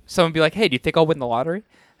that? Someone be like, "Hey, do you think I'll win the lottery?"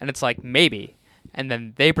 And it's like, "Maybe." And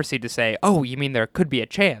then they proceed to say, "Oh, you mean there could be a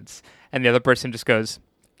chance?" And the other person just goes,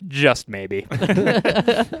 "Just maybe."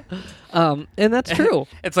 And that's true.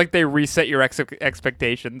 It's like they reset your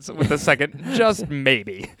expectations with a second, just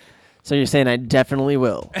maybe. So you're saying I definitely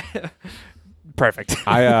will. Perfect.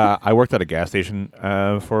 I worked at a gas station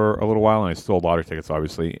for a little while, and I stole lottery tickets,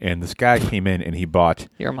 obviously. And this guy came in, and he bought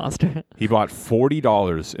You're a monster.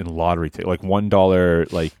 $40 in lottery tickets, like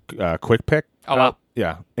 $1 like quick pick. Oh, wow.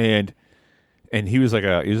 Yeah, and he was like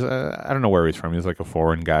I don't know where he's from. He was like a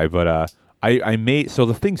foreign guy, but I made so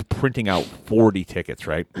the thing's printing out 40 tickets,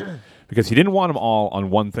 right? Because he didn't want them all on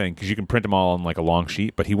one thing, because you can print them all on like a long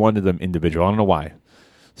sheet, but he wanted them individual. I don't know why.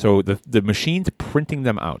 So the machine's printing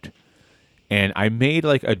them out. And I made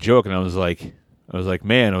like a joke, and I was like,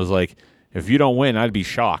 man, if you don't win, I'd be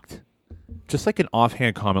shocked. Just like an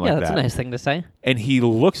offhand comment Yeah, like that's that. a nice thing to say. And he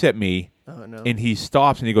looks at me, Oh, no. and he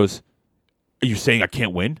stops, and he goes, "Are you saying I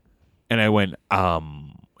can't win?" And I went,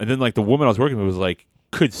 And then like the woman I was working with was like,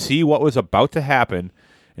 could see what was about to happen,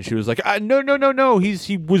 and she was like, "No.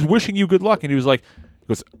 He was wishing you good luck." And he was like,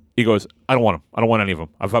 he goes, "I don't want him. I don't want any of them.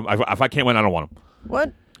 If I can't win, I don't want them."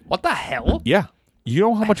 What? What the hell? Yeah, you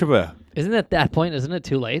know how much of a Isn't it at that point? Isn't it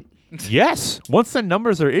too late? yes. Once the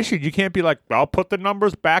numbers are issued, you can't be like, "I'll put the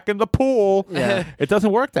numbers back in the pool." Yeah. It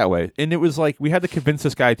doesn't work that way. And it was like we had to convince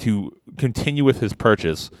this guy to continue with his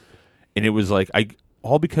purchase, and it was like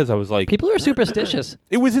all because I was like, People are superstitious.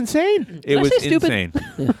 it was insane. It Did I was say stupid?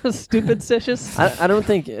 insane. Stupid-stitious. I don't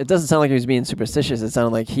think it doesn't sound like he was being superstitious. It sounded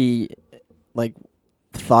like he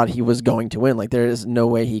thought he was going to win. Like there is no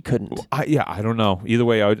way he couldn't. I don't know. Either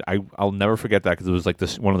way, I'll never forget that because it was like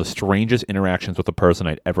one of the strangest interactions with a person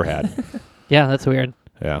I'd ever had. Yeah, that's weird.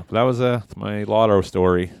 Yeah, that was my lotto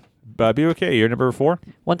story. But be okay. You're number 4.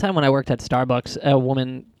 One time when I worked at Starbucks, a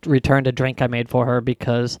woman returned a drink I made for her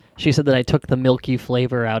because she said that I took the milky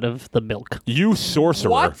flavor out of the milk. You sorcerer!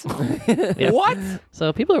 What? Yeah. What?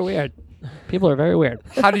 So people are weird. People are very weird.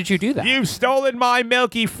 How did you do that? You've stolen my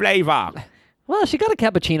milky flavor. Well, she got a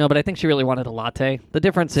cappuccino, but I think she really wanted a latte. The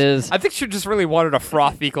difference is, I think she just really wanted a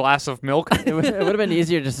frothy glass of milk. It would have been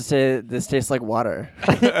easier just to say this tastes like water.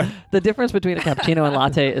 the difference between a cappuccino and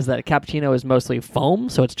latte is that a cappuccino is mostly foam,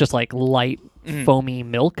 so it's just like light, foamy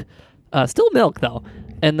milk. Still milk, though.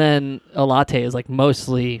 And then a latte is like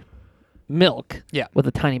mostly milk Yeah. with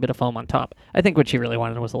a tiny bit of foam on top. I think what she really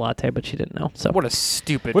wanted was a latte, but she didn't know. So What a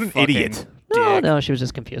stupid What an fucking idiot. no, she was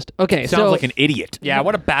just confused. Okay, Sounds so like an idiot. Yeah,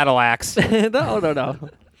 what a battle axe. no.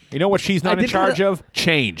 You know what she's not in did charge kinda- of?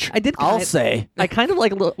 Change. I did. I'll kind- say. I kind of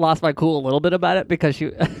like lost my cool a little bit about it because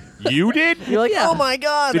she. You did? You're like, Yeah. oh my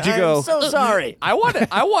God. Did you I'm go, so sorry. I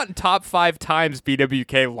want top 5 times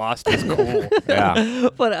BWK lost is cool. Yeah.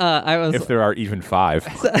 but I was. If there are even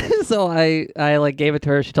 5. So I like gave it to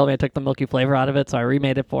her. She told me I took the milky flavor out of it, so I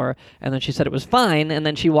remade it for her. And then she said it was fine. And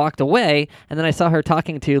then she walked away. And then I saw her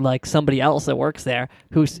talking to like somebody else that works there,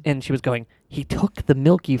 and she was going, "He took the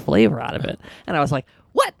milky flavor out of it." And I was like,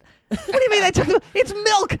 "What? What do you mean I took the? It's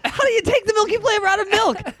milk. How do you take the milky flavor out of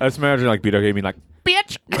milk?" I just imagine like BWK being like,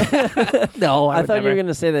 "Bitch." No, I would thought you were never. going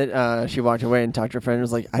to say that she walked away and talked to her friend and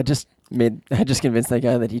was like, I just convinced that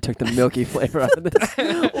guy that he took the milky flavor out of this.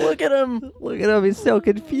 Look at him. Look at him. He's so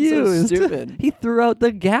confused. stupid. He threw out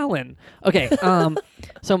the gallon. Okay.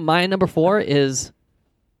 So my number 4 is,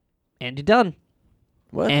 and you're done.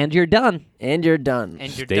 What? And you're done. And you're done.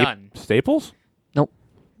 And you're done. Staples? Nope.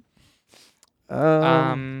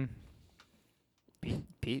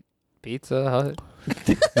 Pizza Hut.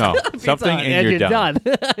 No. Something and you're done.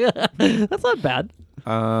 That's not bad.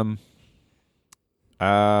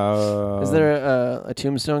 Is there a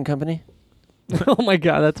tombstone company? Oh my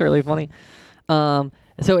god, that's really funny. So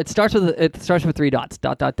it starts with 3 dots. ...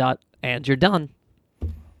 And you're done.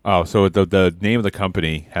 Oh, so the name of the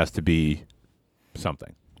company has to be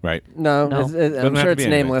something. right? No, No. I'm Doesn't have sure to it's be anything.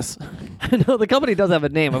 nameless. No, the company does have a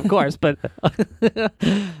name, of course, but you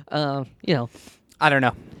know, I don't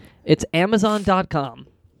know. it's Amazon.com.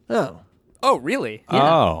 Oh. Oh, really? Yeah.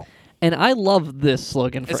 Oh. And I love this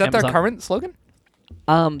slogan for Is that Amazon. their current slogan?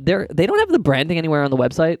 They don't have the branding anywhere on the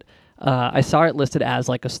website. I saw it listed as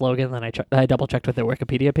like a slogan, then I double checked with their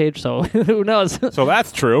Wikipedia page, so who knows? So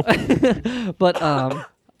that's true. But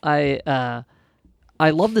I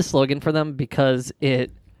love this slogan for them because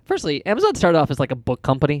firstly, Amazon started off as like a book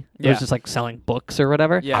company. It Yeah. was just like selling books or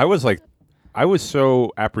whatever. Yeah. I was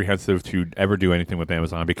so apprehensive to ever do anything with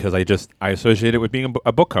Amazon because I associated it with being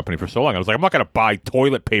a book company for so long. I was like, I'm not going to buy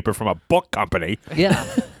toilet paper from a book company. Yeah.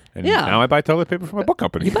 And Yeah. now I buy toilet paper from a book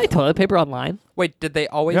company. You buy toilet paper online? Wait, did they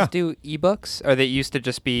always Yeah. do ebooks, or they used to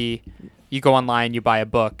just be you go online, you buy a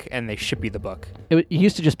book, and they ship you the book? It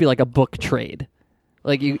used to just be like a book trade.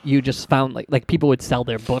 Like you just found like people would sell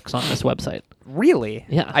their books on this website. Really?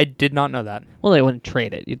 Yeah. I did not know that. Well, they wouldn't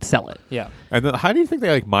trade it; you'd sell it. Yeah. And then how do you think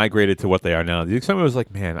they migrated to what they are now? Do you think someone was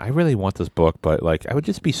like, man, I really want this book, but like I would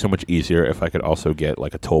just be so much easier if I could also get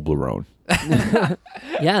like a Toblerone.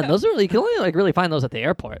 Yeah, and those are you can only like really find those at the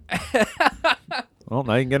airport. Well,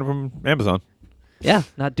 now you can get them from Amazon. Yeah,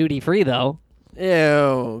 not duty free though.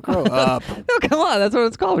 Ew, grow up. No, come on, that's what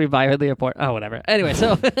it's called when you buy it at the airport. Oh, whatever. Anyway,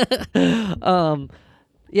 so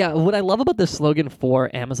yeah, what I love about this slogan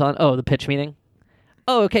for Amazon, the pitch meeting.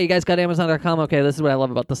 Oh, okay, you guys got Amazon.com. Okay, this is what I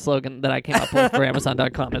love about the slogan that I came up with for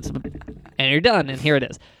Amazon.com. And you're done, and here it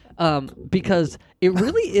is. Because it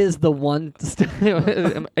really is the one.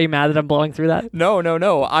 Are you mad that I'm blowing through that?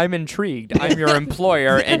 No. I'm intrigued. I'm your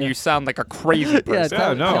employer, and you sound like a crazy person.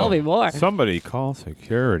 Yeah, tell me more. Somebody call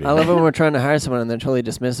security. I love it when we're trying to hire someone and they're totally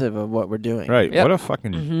dismissive of what we're doing. Right. Yep. What a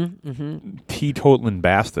fucking teetotaling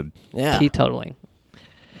bastard. Yeah. Teetotaling.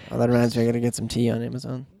 Oh, that reminds me, I gotta get some tea on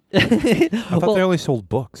Amazon. I thought they only sold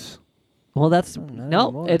books. Well, that's not no.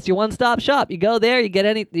 anymore. It's your one-stop shop. You go there, you get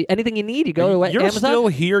anything you need. You go to You're Amazon. still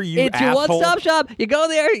here, you It's asshole. your one-stop shop. You go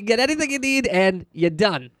there, you get anything you need, and you're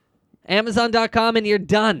done. Amazon.com, and you're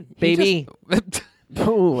done, baby.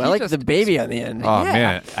 Ooh, I He like just the baby on the end. Oh,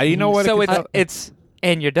 Yeah. man. You know what? So it could- it's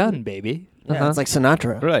and you're done, baby. Yeah, it's like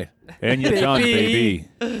Sinatra. Right. And you're done, baby.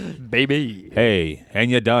 Baby. Hey,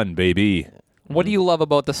 and you're done, baby. What do you love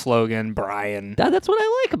about the slogan, Brian? That's what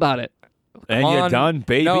I like about it. And Come you're on. done,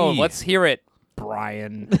 baby. No, let's hear it,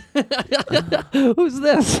 Brian. Who's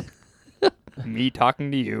this? Me talking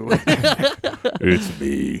to you. It's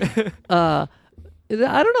me. I don't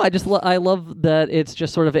know. I just I love that it's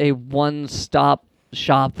just sort of a one-stop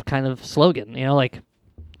shop kind of slogan. You know, like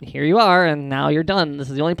here you are, and now you're done. This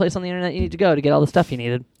is the only place on the internet you need to go to get all the stuff you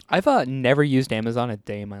needed. I've never used Amazon a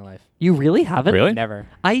day in my life. You really haven't? Really? Never.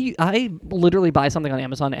 I literally buy something on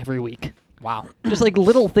Amazon every week. Wow. Just like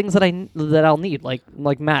little things that I'll need. Like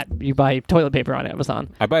Matt, you buy toilet paper on Amazon.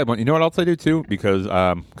 I buy a bunch. You know what else I do too? Because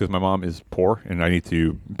my mom is poor and I need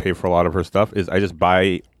to pay for a lot of her stuff. Is I just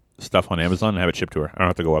buy stuff on Amazon and have it shipped to her. I don't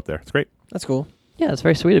have to go up there. It's great. That's cool. Yeah, it's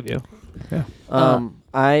very sweet of you. Yeah.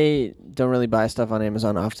 I don't really buy stuff on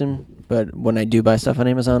Amazon often, but when I do buy stuff on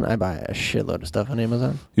Amazon, I buy a shitload of stuff on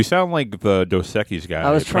Amazon. You sound like the Dos Equis guy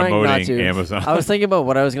I was trying not promoting to. Amazon. I was thinking about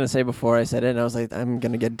what I was going to say before I said it, and I was like, I'm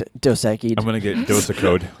going to get Dos Equis. I'm gonna get Dosa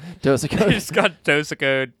Code. Dos I Equis. just got Dosa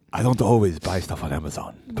code. I don't always buy stuff on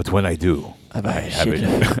Amazon, but when I do, I buy a have shit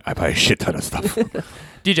it. I buy a shit ton of stuff.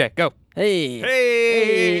 DJ, go. Hey.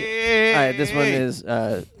 Hey! All right, this one is,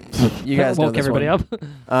 you guys know woke this everybody one.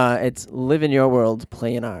 up. It's live in your world,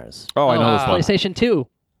 play in ours. Oh, I know this one. PlayStation 2.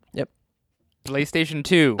 PlayStation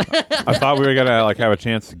 2. I thought we were gonna have a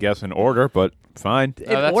chance to guess in order, but fine. In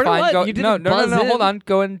that's order fine. what? Go, You no, didn't no, buzz in. Hold on.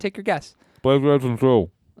 Go ahead and take your guess. PlayStation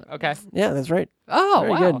 2. Okay. Yeah, that's right. Oh,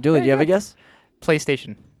 Very wow. good. Julie, do you have a guess?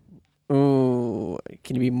 PlayStation. Ooh,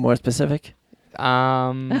 can you be more specific?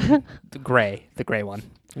 The gray one.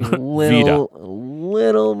 Be a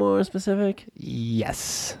little more specific?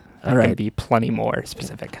 Yes. All I can right. be plenty more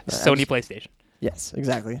specific. Sony PlayStation. Yes,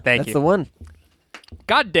 exactly. Thank That's you. the one.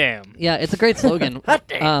 Goddamn. Yeah, it's a great slogan.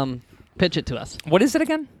 Pitch it to us. What is it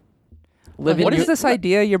again? Live in What your- is this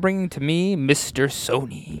idea you're bringing to me, Mr.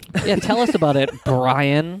 Sony? Yeah, tell us about it,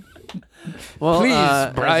 Brian. Well, Please, as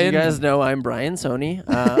you Brian. guys know, I'm Brian Sony.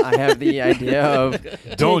 I have the idea of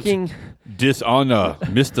Don't taking. dishonor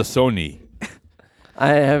Mr. Sony. I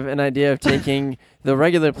have an idea of taking the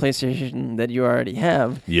regular PlayStation that you already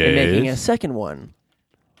have and making a Yes. second one.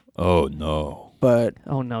 Oh no. But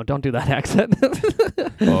Oh no, don't do that accent.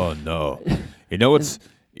 Oh no. You know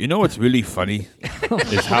what's really funny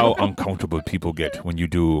is how uncomfortable people get when you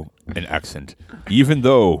do an accent. Even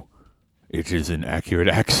though It is an accurate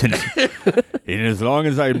accent. And as long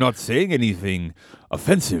as I'm not saying anything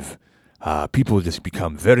offensive, people just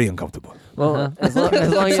become very uncomfortable. Well, as long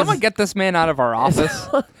as Someone get this man out of our office.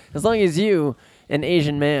 as long as you, an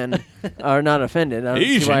Asian man, are not offended. I don't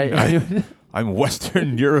see Asian? why- I'm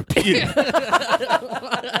Western European.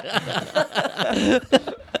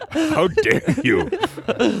 How dare you?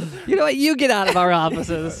 You know what? You get out of our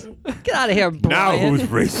offices. Get out of here, Now Brian. who's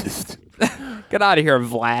racist? Get out of here,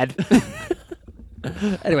 Vlad.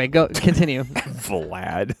 Anyway, go continue.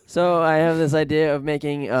 Vlad. So I have this idea of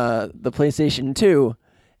making the PlayStation 2.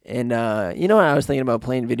 And you know what I was thinking about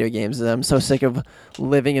playing video games? I'm so sick of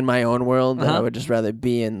living in my own world that I would just rather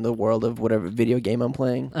be in the world of whatever video game I'm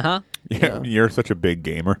playing. Yeah, you're such a big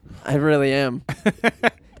gamer. I really am.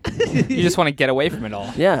 You just want to get away from it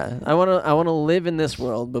all. Yeah, I wanna live in this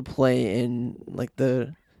world, but play in like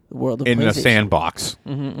the world of In a PlayStation. sandbox.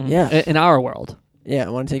 Yeah, In our world. yeah. I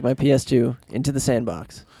want to take my PS2 into the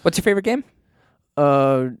sandbox. What's your favorite game?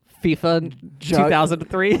 FIFA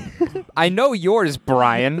 2003. I know yours,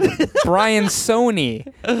 Brian. Brian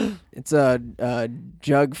Sony. It's a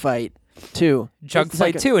Jug Fight 2. Jug It's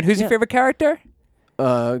Fight like 2. And who's your favorite character?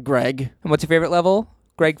 Greg. And what's your favorite level?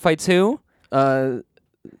 Greg fights who?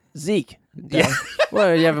 Zeke. Yeah.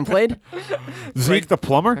 What, you haven't played? Zeke the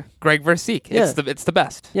plumber? Greg versus Zeke. Yeah. It's the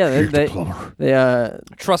best. Yeah, they Plumber.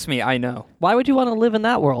 Trust me, I know. Why would you want to live in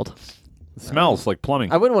that world? It smells like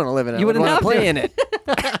plumbing. I wouldn't want to live in it. You I would wouldn't want have to play to. in it.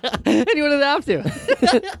 And you wouldn't have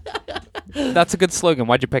to. That's a good slogan.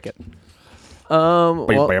 Why'd you pick it? Well,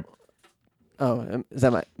 Beep, beep. is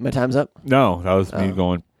that my time's up? No, that was me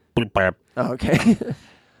going. Beep, beep. Oh, okay.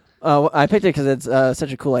 I picked it because it's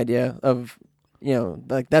such a cool idea of,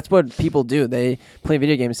 like that's what people do. They play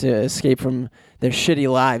video games to escape from their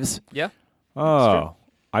shitty lives. Yeah. Oh,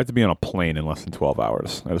 I have to be on a plane in less than 12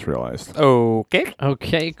 hours. I just realized. Okay.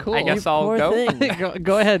 Okay, cool. I guess I'll Poor go. thing.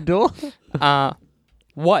 go ahead, Duel.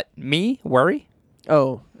 What? Me? Worry?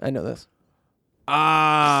 Oh, I know this.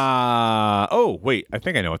 Oh, wait. I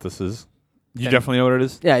think I know what this is. You Okay. definitely know what it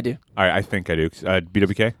is? Yeah, I do. All right, I think I do.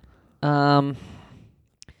 BWK?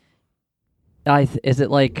 Is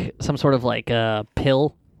it like some sort of like a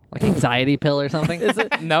pill, like anxiety pill or something? Is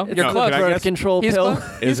it? No, It's you're a No, close. could I birth guess? control He's pill.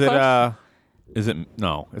 close. Is He's close.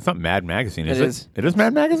 no, it's not Mad Magazine, is It it? is. It is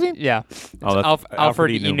Mad Magazine? Yeah. Oh, that's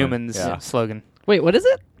Alfred E. Newman's Yeah. slogan. Wait, what is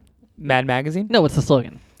it? Mad Magazine? No, what's the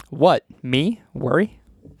slogan? What? Me? Worry?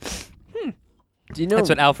 Do you know? That's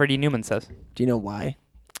what Alfred E. Newman says. Do you know why?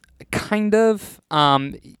 Kind of.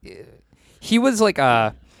 He was like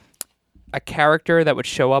a character that would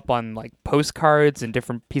show up on like postcards and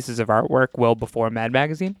different pieces of artwork well before Mad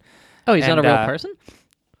Magazine. Oh, he's not a And, real person?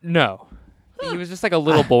 No. He was just like a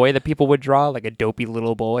little boy that people would draw, like a dopey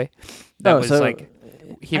little boy. That Oh, was so- like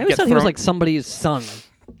he'd I always get thought he was thrown- like somebody's son.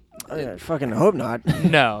 I fucking hope not.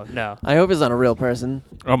 No. I hope he's not a real person.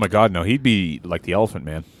 Oh, my God, no. He'd be like the Elephant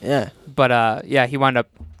Man. Yeah. But yeah, he wound up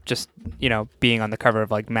just, being on the cover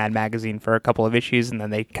of like Mad Magazine for a couple of issues, and then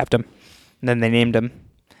they kept him. And then they named him.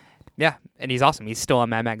 Yeah, and he's awesome. He's still on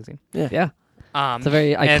Mad Magazine. Yeah. It's It's a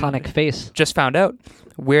very and iconic face. Just found out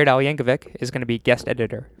Weird Al Yankovic is going to be guest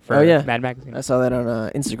editor for Oh, yeah. Mad Magazine. I saw that on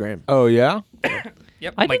Instagram. Oh, yeah?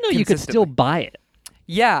 Yep, I like, didn't know you could still consistently. buy it.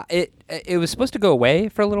 Yeah, it was supposed to go away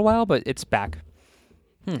for a little while, but it's back.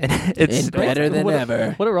 And It's better than What a-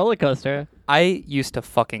 ever. What a roller coaster. I used to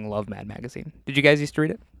fucking love Mad Magazine. Did you guys used to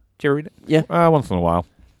read it? Did you ever read it? Yeah. Once in a while.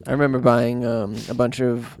 I remember buying a bunch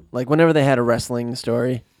of, like, whenever they had a wrestling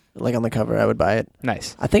story, like on the cover, I would buy it.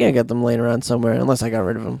 Nice. I think I got them laying around somewhere, unless I got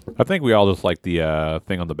rid of them. I think we all just like the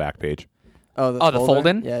thing on the back page. Oh, the folder?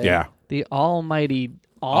 fold-in? Yeah. The almighty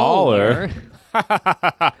Aller. Aller.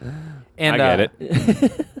 And I get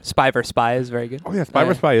it. Spy vs. Spy is very good. Oh, yeah. Spy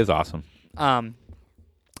vs. Spy is awesome.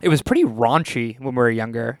 It was pretty raunchy when we were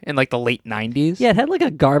younger, in like the late 90s. Yeah, it had like a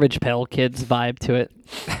Garbage Pail Kids vibe to it.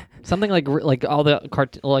 Something like all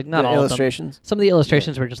the like not The all illustrations. of them. Some of the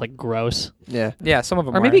illustrations were just like gross. Yeah. Yeah, some of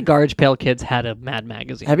them Or were. maybe Garbage Pail Kids had a Mad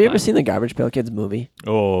Magazine. Have you ever vibe. seen the Garbage Pail Kids movie?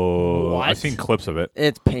 Oh, What? I've seen clips of it.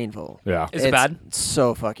 It's painful. Yeah. Is it bad?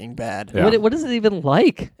 So fucking bad. Yeah. What is it even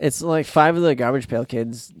like? It's like 5 of the Garbage Pail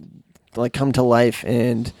Kids like come to life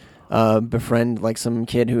and befriend like some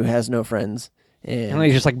kid who has no friends. And they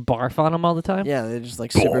just like barf on them all the time? Yeah, they're just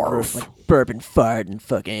like super gross, like burp and fart and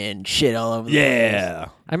fucking shit all over the Yeah.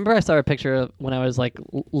 I remember I saw a picture of when I was like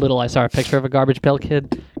little. I saw a picture of a Garbage Pail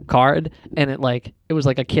Kid card, and it was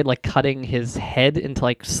like a kid like cutting his head into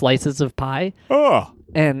like slices of pie, Oh.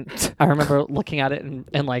 And I remember looking at it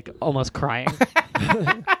and like almost crying.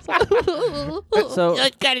 So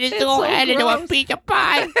Cut his so little head into a gross. piece of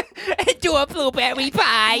pie. Into a blueberry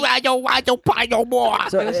pie. I don't want no pie no more.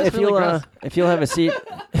 So It was just really gross. if you'll have a seat,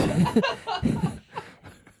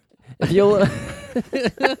 if you'll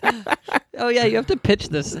Oh yeah, you have to pitch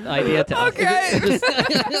this idea to us. Okay.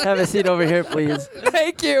 have a seat over here, please.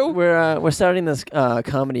 Thank you. We're starting this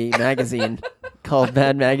comedy magazine called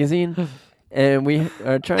Bad Magazine, and we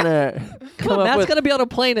are trying to Come come on, up Matt's with gonna be on a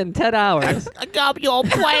plane in 10 hours. I got your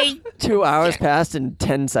plane. 2 hours passed in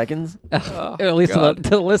 10 seconds. Oh, Or at least to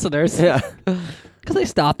the listeners. Yeah. Because they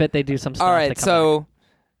stop it, they do some stuff. All they right. come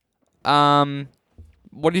So,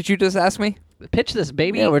 what did you just ask me? back. Pitch this,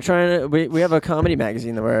 baby. Yeah, we're trying to. We have a comedy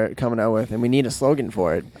magazine that we're coming out with, and we need a slogan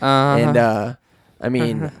for it. Uh-huh. And I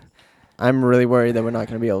mean, I'm really worried that we're not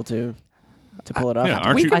going to be able to pull it off. Yeah,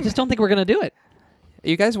 aren't you? I just don't think we're gonna do it. Are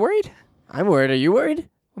you guys worried? I'm worried. Are you worried?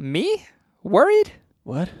 Me? Worried?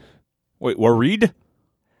 What? Wait, worried?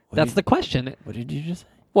 That's the question. What did you just say?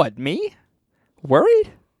 What? Me?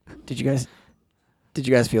 Worried? Did you guys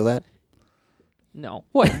feel that? No.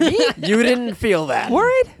 What? Me? You didn't feel that.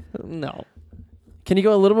 Worried? No. Can you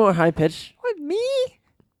go a little more high pitch? What? Me?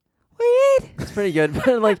 Worried? It's pretty good,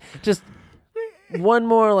 but like just one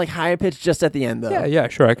more like high pitch just at the end though. Yeah.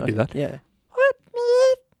 Sure, I can do that. Yeah. What?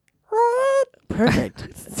 Me? What? Perfect.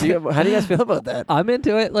 How do you guys feel about that? I'm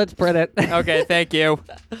into it. Let's print it. Okay. Thank you.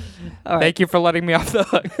 All right. Thank you for letting me off the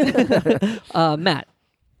hook. Matt,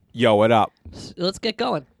 Yo, what up? let's get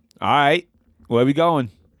going. All right. Where we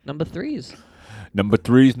going? Number 3s. Number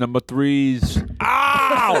threes.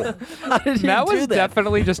 Ow! How did you Matt do was that?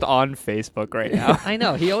 definitely just on Facebook right now. I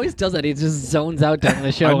know. He always does that. He just zones out during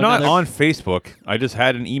the show. I'm not Another- on Facebook. I just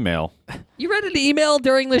had an email. You read an email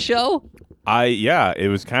during the show? Yeah, it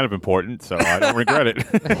was kind of important, so I don't regret it.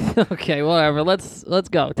 Okay, whatever. Let's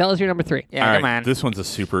go. Tell us your number 3. Yeah, All come right, on. this one's a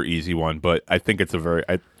super easy one, but I think it's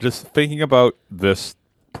just thinking about this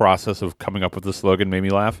process of coming up with the slogan made me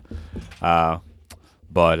laugh.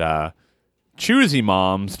 But choosy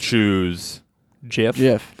moms choose Jif.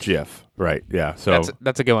 Jif. right? Yeah. So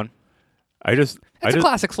That's a good one. It's It's a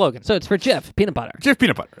classic slogan. So it's for Jif, peanut butter. Jif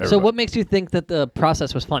peanut butter. So everybody. what makes you think that the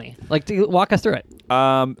process was funny? Like, walk us through it.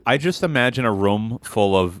 I just imagine a room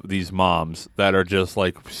full of these moms that are just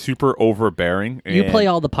like super overbearing. You and play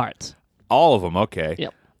all the parts. all of them. Okay.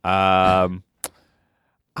 Yep. I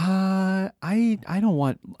don't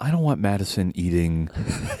want Madison eating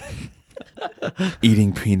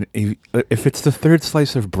peanut. If it's the third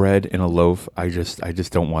slice of bread in a loaf, I just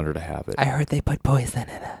don't want her to have it. I heard they put poison in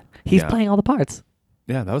it. He's Yeah. playing all the parts.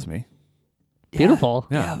 Yeah, that was me. Beautiful.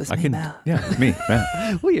 Yeah, it was I me, can. Matt. Yeah, it's me.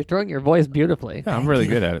 Matt. Well, you're throwing your voice beautifully. Yeah, I'm really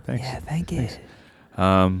good at it. Thanks. Thank you.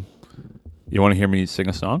 You want to hear me sing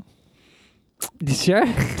a song? Sure.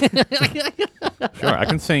 Sure, I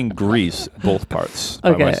can sing "Grease" both parts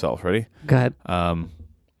Okay. by myself. Ready? Go ahead.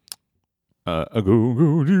 A go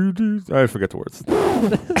go do do. I forget the words.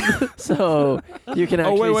 So you can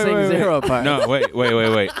actually sing zero parts. No,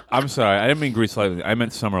 wait. I'm sorry. I didn't mean "Grease Lightning." I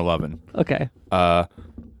meant "Summer Lovin'." Okay. Go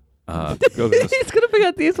this. He's gonna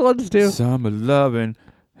forget these ones too. Summer loving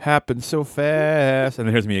happens so fast. And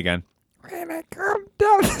then here's me again. When I come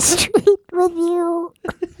down the street with you.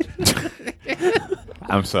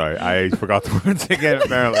 I'm sorry. I forgot the words again,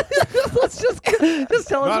 apparently. Let's just tell us why choose.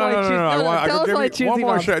 Tell us why choosing one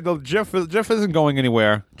more mom. shot. No, Jeff isn't going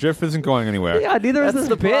anywhere. Jeff isn't going anywhere. Yeah, neither is That's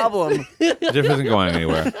this the bit. problem. Jeff isn't going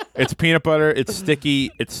anywhere. It's peanut butter. It's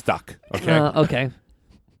sticky. It's stuck. Okay. Okay.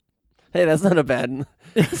 Hey, that's not a bad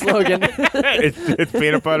slogan. it's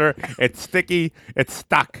peanut butter. It's sticky. It's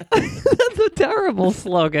stuck. That's a terrible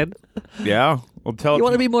slogan. Yeah. Well, tell You it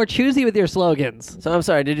want to be more choosy with your slogans. So I'm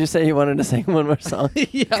sorry. Did you say you wanted to sing one more song?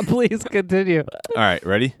 Yeah, please continue. All right.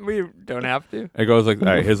 Ready? We don't have to. It goes like, all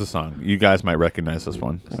right, here's a song. You guys might recognize this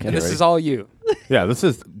one. Okay, This ready? is all you. Yeah, this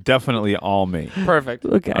is definitely all me. Perfect.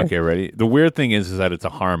 Okay. Okay, ready? The weird thing is that it's a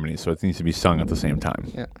harmony, so it needs to be sung at the same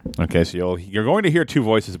time. Yeah. Okay, so you're going to hear two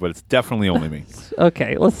voices, but it's definitely only me.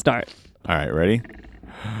 Okay, let's start. All right, ready?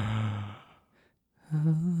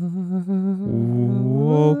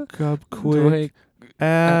 Woke up quick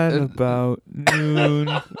at about noon.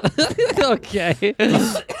 Okay.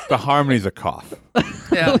 The harmony's a cough.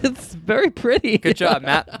 Yeah. It's very pretty. Good job,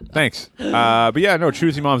 Matt. Thanks. But yeah, no,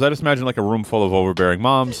 choosy moms. I just imagine like a room full of overbearing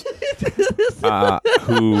moms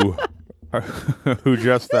who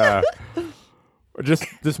just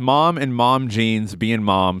this mom and mom jeans being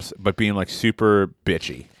moms, but being like super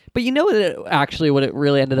bitchy. But you know what it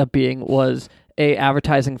really ended up being was a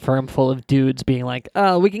advertising firm full of dudes being like,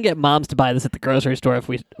 "Oh, we can get moms to buy this at the grocery store if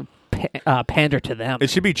we pander to them." It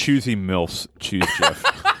should be choosy MILFs. Choose Jeff.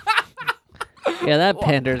 Yeah, that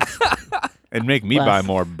panders. And make me Less. buy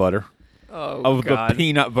more butter Oh, of God. the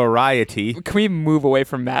peanut variety. Can we move away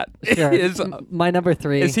from Matt? Sure. is, My number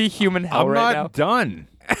 3. is he human hell I'm right not now? done.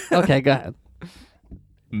 Okay, go ahead.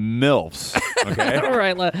 MILFs. Okay. All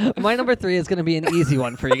right, my number 3 is going to be an easy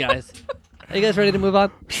one for you guys. Are you guys ready to move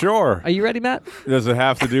on? Sure. Are you ready, Matt? Does it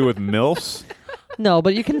have to do with MILFs? No,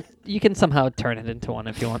 but you can somehow turn it into one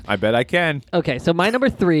if you want. I bet I can. Okay, so my number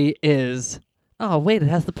 3 is. Oh wait, it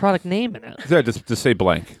has the product name in it. Yeah, just say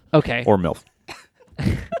blank Okay. or MILF.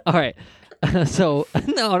 All right. So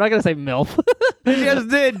no, I'm not gonna say MILF. You just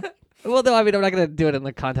did. Well, no, I mean I'm not gonna do it in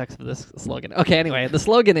the context of this slogan. Okay. Anyway, the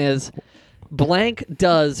slogan is, "Blank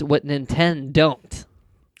does what Nintendo don't."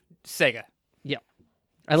 Sega. Yep.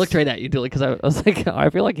 I looked right at you, Dooley, because I was like, oh, I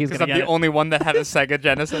feel like he's Because gonna I'm get the only one that had a Sega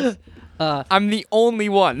Genesis. it. I'm the only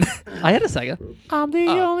one. I had a Sega. I'm the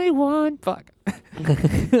only one. Fuck.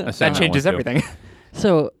 That changes everything.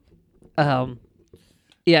 So,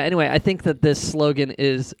 yeah. Anyway, I think that this slogan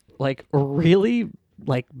is like really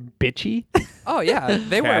like bitchy. Oh yeah,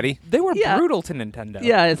 they Catty. were Yeah. brutal to Nintendo.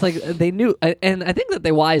 Yeah, it's like they knew, and I think that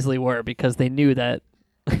they wisely were because they knew that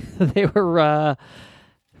they were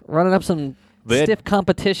running up some stiff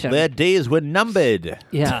competition. Their days were numbered.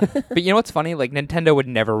 Yeah. But you know what's funny? Like Nintendo would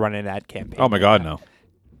never run an ad campaign. Oh my God, no.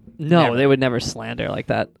 No, Never. they would never slander like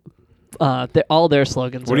that. All their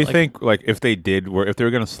slogans. What are do you like, think? Like, if they did, if they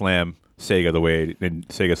were going to slam Sega the way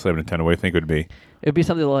Sega slammed Nintendo, what do you think it would be? It'd be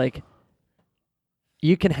something like,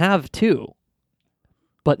 "You can have 2,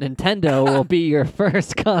 but Nintendo will be your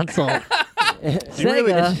first console.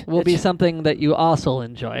 Sega will be something that you also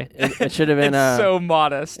enjoy." It should have been. It's so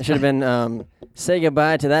modest. It should have been. Say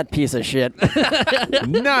goodbye to that piece of shit.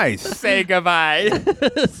 Nice. Say goodbye.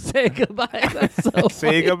 Say goodbye. That's so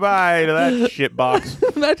Say goodbye to that shit box.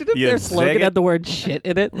 Imagine if You their slogan Sega- had the word shit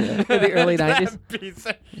in it in the early 90s. Piece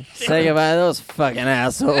of Say goodbye to those fucking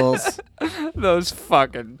assholes. those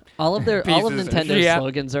fucking. All of Pieces of Nintendo's shit.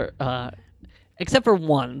 slogans are, except for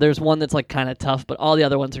one. There's one that's like kind of tough, but all the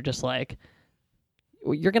other ones are just like,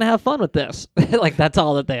 "You're gonna have fun with this." Like that's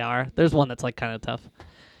all that they are. There's one that's like kind of tough.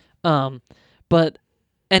 But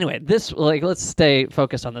anyway, this let's stay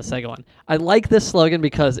focused on the Sega one. I like this slogan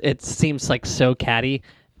because it seems like so catty,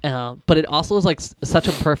 but it also is like such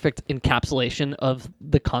a perfect encapsulation of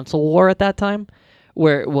the console war at that time,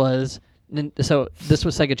 where it was. So this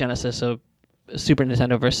was Sega Genesis, so Super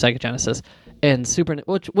Nintendo versus Sega Genesis, and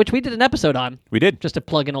which we did an episode on, We did. just to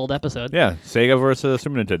plug an old episode. Yeah, Sega versus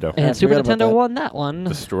Super Nintendo. And I Super forgot about Nintendo that. won that one.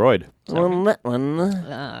 Destroyed. On that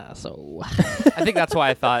one. So I think that's why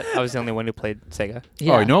I thought I was the only one who played Sega.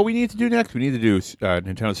 yeah. Oh, you know what we need to do next? We need to do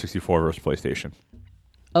Nintendo 64 versus PlayStation.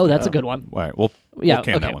 Oh, that's a good one. All right, we'll Yeah.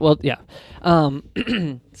 can Okay. that one. Well, yeah.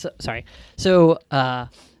 Sorry. So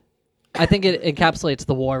I think it encapsulates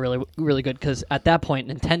the war really, really good because at that point,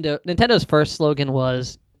 Nintendo's first slogan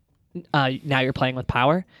was "Now you're playing with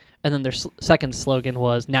power," and then their second slogan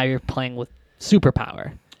was "Now you're playing with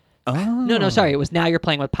superpower." Oh. No, sorry. It was "Now you're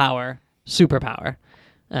playing with power, superpower."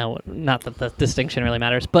 Not that the distinction really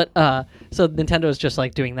matters, but so Nintendo is just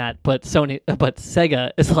like doing that, but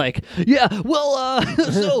Sega is like, yeah, well,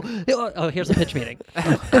 so here's a pitch meeting.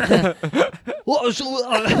 Well, so,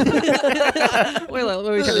 wait,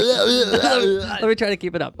 let me try to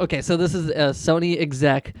keep it up. Okay, so this is a Sony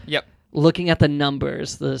exec Yep. looking at the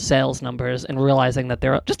numbers, the sales numbers, and realizing that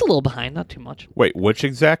they're just a little behind, not too much. Wait, which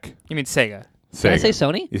exec? You mean Sega? Sega. Did I say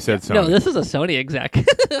Sony? You said Sony. No, this is a Sony exec.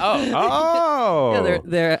 Oh. Oh. Yeah,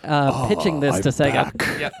 they're pitching this I'm to Sega.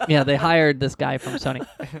 back. Yep. Yeah, they hired this guy from Sony.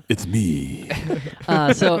 It's me,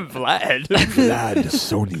 So Vlad. Vlad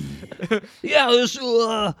Sony. yeah, let's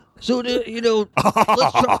try.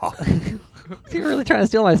 You're really trying to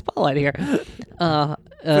steal my spotlight here.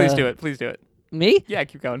 Please do it. Please do it. Me? Yeah,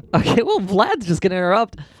 keep going. Okay, well, Vlad's just gonna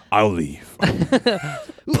interrupt. I'll leave.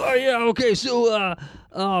 Oh yeah, okay, so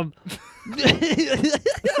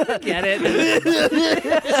get it?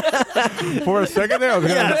 For a second there, I was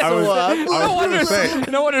gonna. I was gonna say.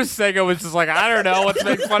 No wonder Sega was just like, I don't know, let's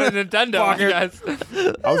make fun of Nintendo, you guys.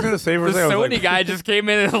 I was gonna say for a The second. I was Sony like, guy just came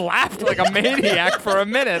in and laughed like a maniac for a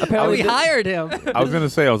minute. We hired him. I was gonna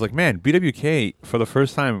say. I was like, man, BWK for the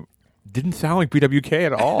first time didn't sound like BWK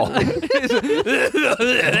at all.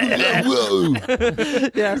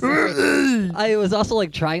 Yes. I was also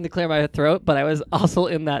like trying to clear my throat, but I was also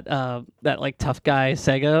in that that like tough guy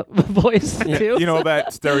Sega voice too. You know that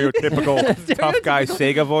stereotypical tough guy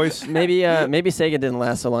Sega voice. Maybe Sega didn't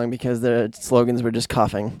last so long because their slogans were just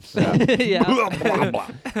coughing. Yeah.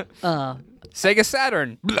 Sega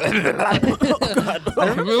Saturn.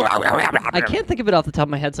 I can't think of it off the top of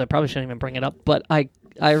my head, so I probably shouldn't even bring it up. But I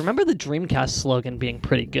remember the Dreamcast slogan being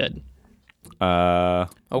pretty good.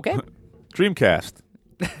 Okay. Dreamcast.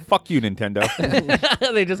 Fuck you, Nintendo.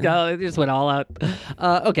 They just went all out.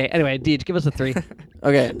 Okay, anyway, Deej, give us a 3.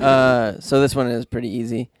 Okay, so this one is pretty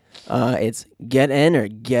easy. It's get in or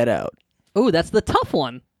get out. Ooh, that's the tough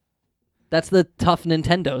one. That's the tough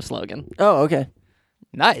Nintendo slogan. Oh, okay.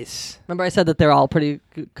 Nice. Remember I said that they're all pretty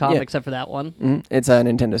calm Yeah. except for that one? Mhm. It's a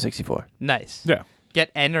Nintendo 64. Nice. Yeah.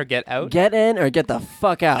 Get in or get out? Get in or get the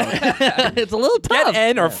fuck out. It's a little tough. Get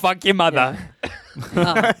in or fuck your mother.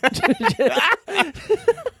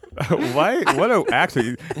 Why?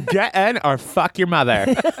 Actually, get in or fuck your mother.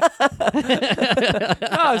 No,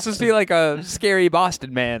 it's supposed to be like a scary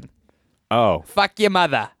Boston man. Oh. Fuck your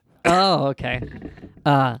mother. Oh, okay.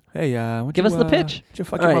 Hey, Give us the pitch. Did you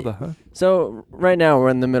fuck All your right. mother, huh? So right now we're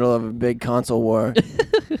in the middle of a big console war,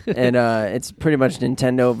 and it's pretty much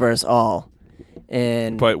Nintendo versus all.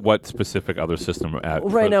 And But what specific other system?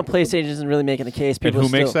 right now PlayStation isn't really making the case. And People who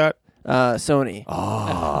makes still- that? Sony.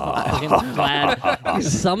 Fucking Vlad. You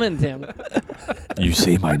summoned him. You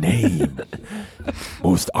say my name.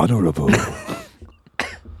 Most honorable.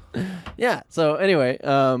 Yeah. So anyway,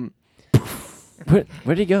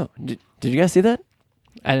 where'd he go? Did you guys see that?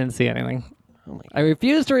 I didn't see anything. Oh my I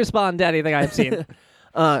refuse to respond to anything I've seen.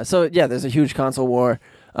 So yeah, there's a huge console war.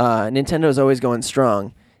 Nintendo's always going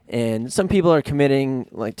strong, and some people are committing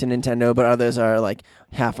like to Nintendo, but others are like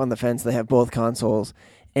half on the fence. They have both consoles,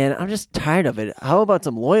 and I'm just tired of it. How about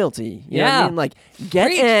some loyalty? You know what I Yeah. mean? Like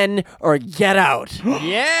get in or get out.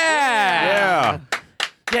 Yeah.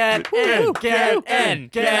 Get in, Get in.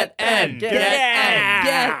 Get in. get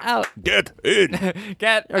Get out. Get in.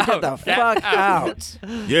 Get or get the fuck out.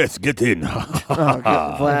 Yes, get in. Oh, God,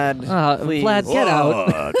 Vlad, please. Vlad, get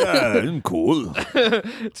out. I'm cool.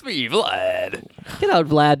 It's me, Vlad. Get out,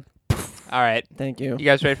 Vlad. All right. Thank you. You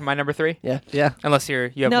guys ready for my number 3? Yeah. Yeah. Unless you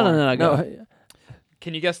have No, more. no, go. No,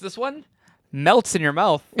 Can you guess this one? Melts in your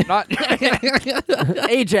mouth. Not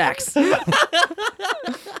Ajax.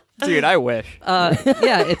 Dude, I wish.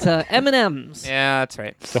 Yeah, it's M&M's. Yeah, that's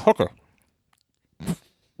right. It's a hooker.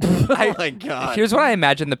 Oh my God. Here's what I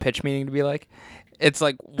imagine the pitch meeting to be like. It's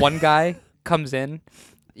like one guy comes in,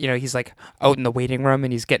 you know, he's like out in the waiting room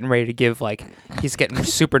and he's getting ready to give he's getting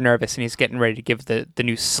super nervous and he's getting ready to give the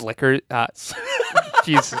new Slicker.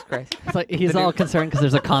 Jesus Christ. It's like he's all concerned because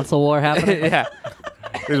there's a console war happening. Yeah.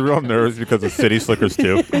 He's real nervous because of City Slickers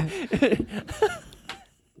too.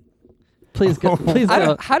 Please go. Please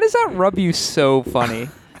go. How does that rub you so funny?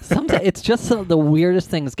 Sometimes it's just some of the weirdest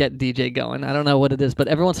things get DJ going. I don't know what it is, but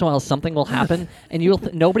every once in a while something will happen, and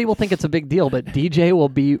nobody will think it's a big deal, but DJ will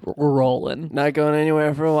be rolling. Not going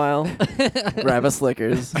anywhere for a while. Grab a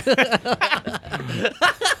Slickers.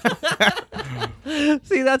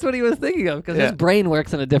 See, that's what he was thinking of because Yeah. his brain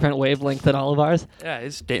works in a different wavelength than all of ours. Yeah,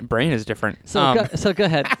 his brain is different. So go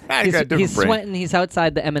ahead. He's got a different He's brain. sweating. He's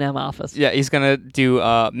outside the M&M office. Yeah, he's gonna do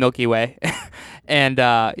Milky Way, and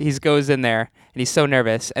he goes in there and he's so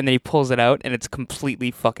nervous, and then he pulls it out and it's completely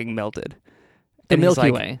fucking melted. The And he's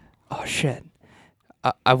Milky like, Way. Oh shit!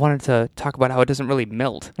 I wanted to talk about how it doesn't really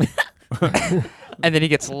melt. And then he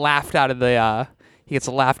gets laughed out of the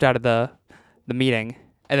meeting,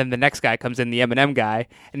 and then the next guy comes in, the M&M guy,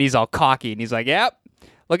 and he's all cocky and he's like, "Yep,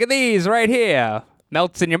 look at these right here.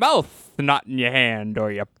 Melts in your mouth, not in your hand or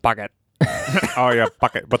your pocket." Oh yeah,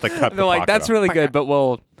 bucket. But they cut. They're like, "That's really good, but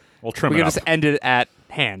we'll trim we it can up. just end it at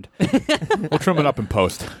hand." We'll trim it up in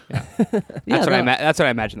post. That's what I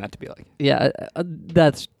imagine that to be like. Yeah,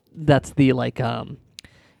 that's the like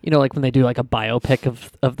you know, like when they do like a biopic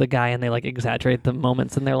of the guy and they like exaggerate the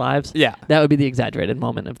moments in their lives. Yeah. That would be the exaggerated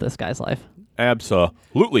moment of this guy's life.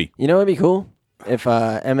 Absolutely. You know what would be cool? If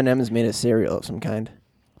M&M's made a cereal of some kind.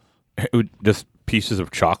 Just pieces of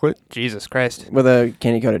chocolate. Jesus Christ. With a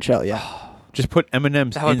candy-coated shell, yeah. Just put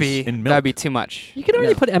M&Ms That would in be milk. that'd be too much. You can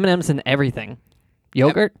already put M&Ms in everything.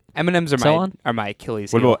 Yogurt. M&Ms So are on? my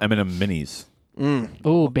Achilles What heel. about M&M minis?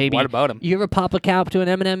 Ooh, baby. What about 'em? You ever pop a cap to an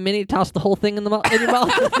M&M mini, toss the whole thing in your mouth?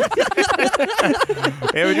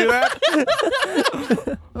 Hey, we do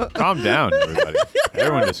that? Calm down, everybody.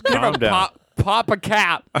 Everyone just calm down. Pop a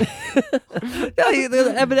cap. Yeah,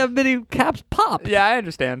 the M&M mini caps pop. Yeah, I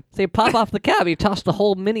understand. So you pop off the cap, you toss the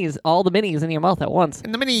whole minis, all the minis in your mouth at once.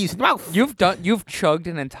 In the minis, mouth. You've chugged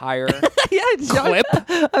an entire Yeah,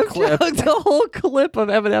 I've chugged a whole clip of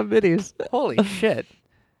M&M minis. holy shit.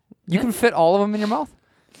 You can fit all of them in your mouth?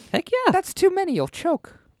 Heck yeah. That's too many. You'll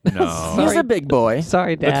choke. No. He's a big boy.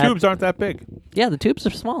 Sorry, The Dad. tubes aren't that big. Yeah, the tubes are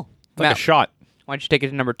small. It's like a shot. Why don't you take it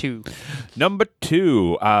to number 2? Number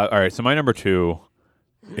 2. All right, so my number 2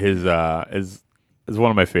 is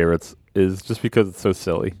one of my favorites. Is just because it's so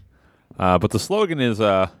silly. But the slogan is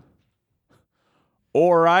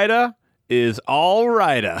 "Orida is all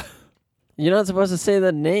righta." You're not supposed to say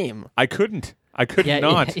the name. I could Yeah,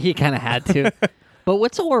 not. he kind of had to. But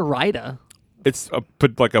what's Orida? It's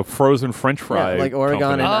like a frozen French fry, like Oregon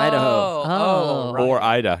company. and Idaho. Oh, right. Or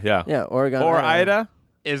Ida, yeah. Yeah, Oregon. Or Idaho. Ida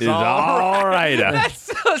Is is all righta. That's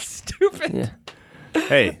so stupid. Yeah.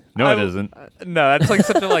 Hey, no, it isn't. No, that's like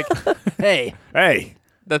such a Hey. Hey,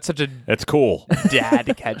 that's such a that's cool. dad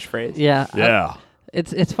catchphrase. Yeah. Yeah,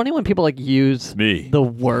 It's funny when people like use me, the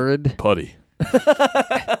word putty.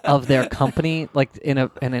 of their company like in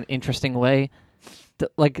an interesting way.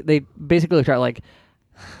 Like they basically try like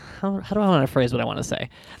how do I want to phrase what I want to say?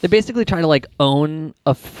 They basically try to like own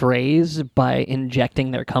a phrase by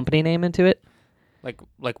injecting their company name into it, Like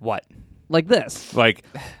what? like this. Like,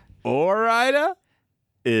 Orida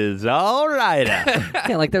is all righta.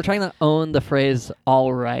 Yeah, like they're trying to own the phrase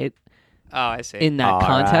 "all right" Oh, I see. in that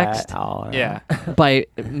context yeah. by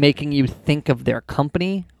making you think of their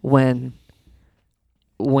company when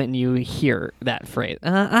you hear that phrase.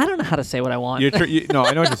 I don't know how to say what I want. No,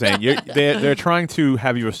 I know what you're saying. They're trying to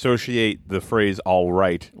have you associate the phrase "all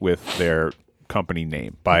right" with their company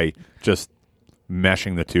name by just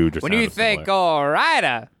meshing the two. Just When you think all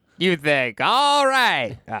righta, you think all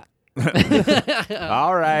right. all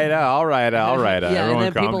right, all right, all right. Yeah, Everyone,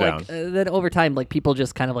 and then calm people down. like then over time, like people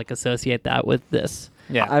just kind of like associate that with this.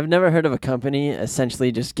 Yeah. I've never heard of a company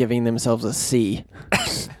essentially just giving themselves a C.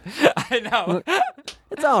 I know.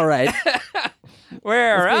 It's all right.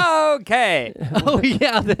 We're okay. Oh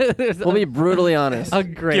yeah, there's We'll be brutally honest. a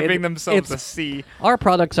grade. Giving themselves a It's- C. Our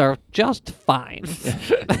products are just fine.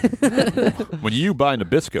 When you buy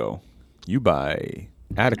Nabisco, you buy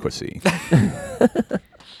adequacy.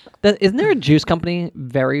 Isn't there a juice company?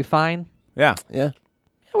 Very fine. Yeah, Yeah.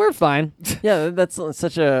 Yeah, we're fine. Yeah, that's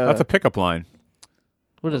such a... that's a pickup line.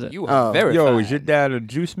 What is it? You are Oh. very Yo, fine. is your dad a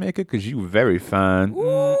juice maker? Cause you very fine.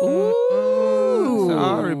 Ooh.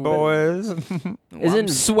 Sorry, boys. I'm Isn't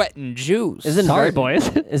sweating juice. isn't Sorry, very, boys.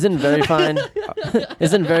 Isn't very fine?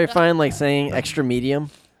 Isn't very fine like saying extra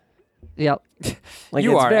medium? Yep. Like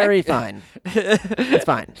You it's are very fine. It's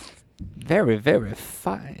fine. very, very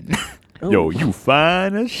fine. Yo, you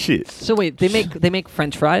fine as shit. So wait, they make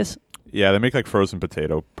French fries. Yeah, they make like frozen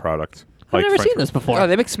potato products. I've Like never French seen this before. Oh,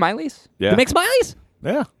 they make smileys? Yeah, They make smileys.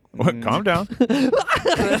 yeah. What? Calm down.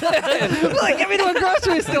 Like, get me to a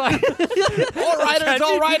grocery store. All right, it's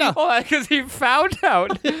all right. Because he found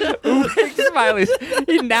out who makes smileys.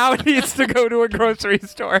 He now needs to go to a grocery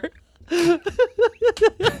store.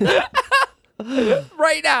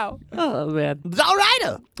 Right now. Oh man. It's all right.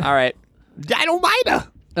 All right. Dynamite.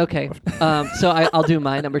 Okay. So I'll do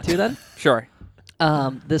my number 2 then. Sure.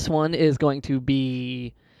 This one is going to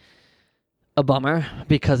be a bummer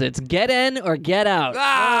because it's get in or get out.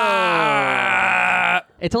 Ah!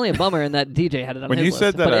 It's only a bummer in that DJ had it on When his you list,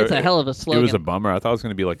 said that, but it's a hell of a slogan. It was a bummer. I thought it was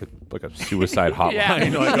going to be like a suicide hotline. Yeah.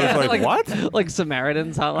 Like, I was like, what? like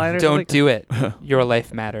Samaritan's hotline or Don't something. do it. Your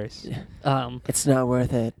life matters. It's not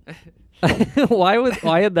worth it.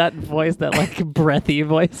 Why had that voice, that like breathy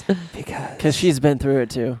voice? Because she's been through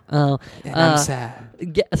it too. Oh, And I'm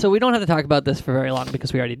sad. so we don't have to talk about this for very long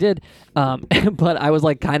because we already did. But I was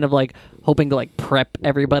like kind of like hoping to like prep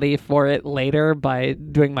everybody for it later by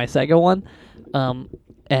doing my Sega one.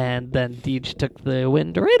 And then Deej took the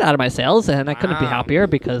wind right out of my sails, and I couldn't be Wow. happier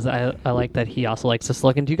because I like that he also likes the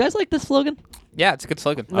slogan. Do you guys like this slogan? Yeah, it's a good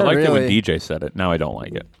slogan. I liked it when really. DJ said it. Now I don't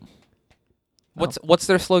like it. What's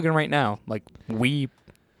their slogan right now? Like we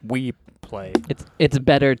play. It's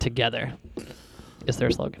better together. Is their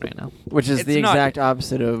slogan right now? Which is It's the not- exact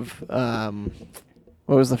opposite of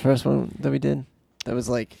what was the first one that we did? That was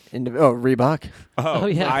like Reebok. Oh,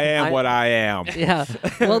 yeah. I am what I am. Yeah.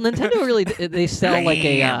 Well, Nintendo really they sell like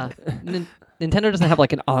a Nintendo doesn't have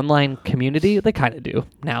like an online community. They kind of do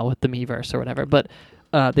now with the Miiverse or whatever, but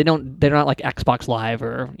they're not like Xbox Live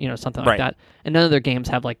or something like Right. that. And none of their games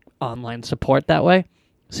have like online support that way.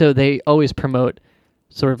 So they always promote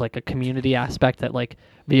sort of like a community aspect that like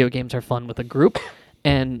video games are fun with a group.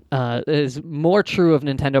 And it is more true of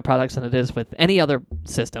Nintendo products than it is with any other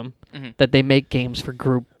system that they make games for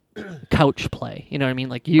group couch play. You know what I mean?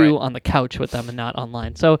 Like you Right. on the couch with them and not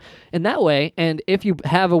online. So in that way, and if you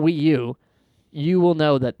have a Wii U, you will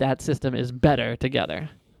know that system is better together.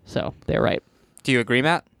 So they're right. Do you agree,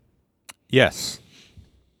 Matt? Yes.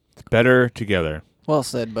 It's better together. Well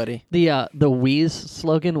said, buddy. The Wii's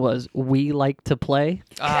slogan was "We like to play."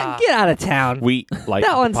 Ah. Get out of town. We like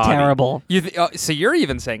that one's potty. terrible. So you're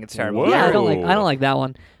even saying it's terrible. Whoa. Yeah, I don't like that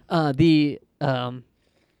one. The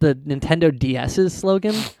Nintendo DS's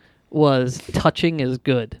slogan was "Touching is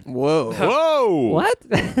good." Whoa. Whoa! What?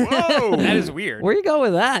 Whoa! That is weird. Where you go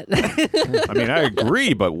with that? I mean, I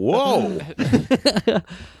agree, but whoa!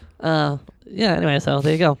 Yeah. Anyway, so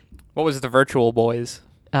there you go. What was the Virtual Boys?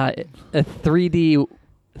 A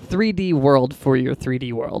 3D world for your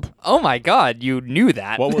 3D world. Oh my God, you knew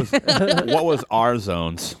that. What was our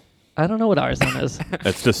zones? I don't know what Arzone is.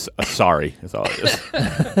 It's just sorry. That's all it is.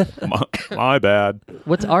 my bad.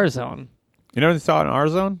 What's Arzone? You never saw an R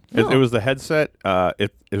Zone? No. It was the headset.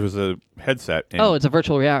 It was a headset. And Oh, it's a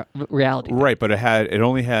virtual reality. right, but it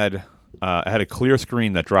had a clear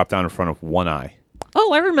screen that dropped down in front of one eye.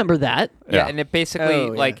 Oh, I remember that. yeah, and it basically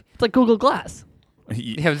Oh, yeah. like It's like Google Glass.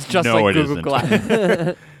 it was just No, like it Google isn't.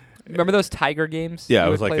 Glass. Remember those Tiger games? Yeah, it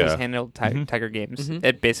You was would like play those a- handheld Tiger games.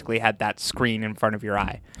 It basically had that screen in front of your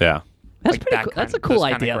eye. Yeah. That's Like pretty that cool. kind That's a of- cool those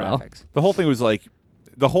kind of idea, though. graphics. The whole thing was like,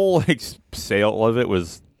 the whole sale of it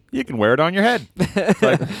was, you can wear it on your head. It's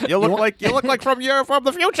like, you look like from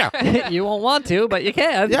the future. You won't want to, but you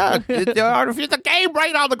can. Yeah, it's a game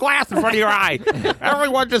right on the glass in front of your eye.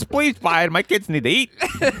 Everyone just please buy it. My kids need to eat.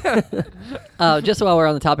 Just while we're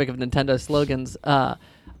on the topic of Nintendo slogans,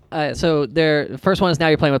 so the first one is "Now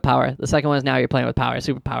you're playing with power." The second one is "Now you're playing with power,"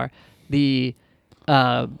 superpower. The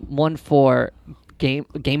one for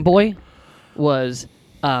Game Boy was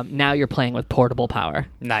 "Now you're playing with portable power."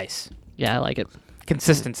 Nice Yeah, I like it.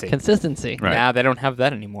 consistency. Consistency. Right. Now they don't have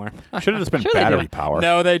that anymore. Should have just been Sure they battery do. power.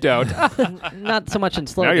 No, they don't. Not so much in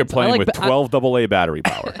Now slogans. you're playing I like with 12 AA battery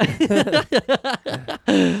power.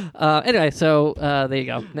 Anyway, so there you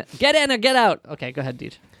go. Get in or get out. Okay, go ahead,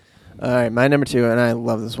 Deej. All right, my number 2, and I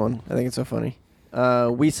love this one. I think it's so funny.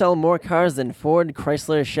 We sell more cars than Ford,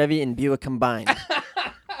 Chrysler, Chevy, and Buick combined.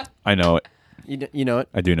 I know it. You know it?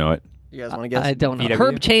 I do know it. You guys want to guess? I don't know. VW?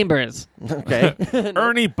 Herb Chambers. Okay.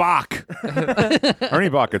 Ernie Bach. Ernie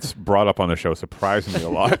Bach gets brought up on the show surprisingly a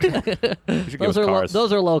lot. You should give us cars.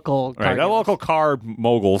 Those are local. car Right, they're dealers. local car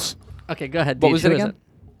moguls. Okay, go ahead. What Deej. was Who it is again?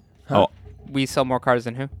 Oh, We sell more cars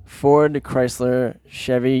than who? Ford, Chrysler,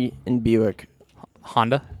 Chevy, and Buick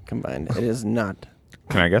Honda. combined. It is not.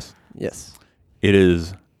 can I guess? Yes. It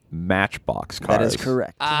is Matchbox cars. That is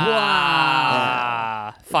correct.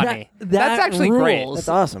 Ah, funny. That That's actually great. rules. That's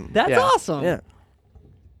awesome. That's Yeah. awesome. Yeah.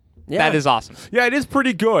 Yeah. That is awesome. Yeah, it is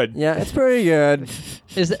pretty good. Yeah, it's pretty good.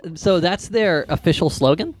 So that's their official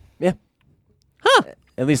slogan? Yeah. Huh.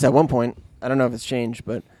 At least at one point. I don't know if it's changed,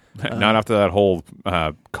 but Not after that whole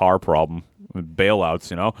car problem with bailouts,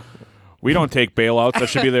 you know. We don't take bailouts. That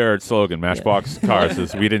should be their slogan. Matchbox cars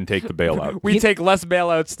is we didn't take the bailout. We take less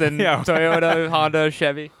bailouts than Yeah. Toyota, Honda,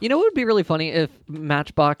 Chevy. You know what would be really funny if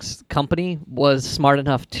Matchbox Company was smart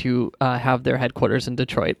enough to have their headquarters in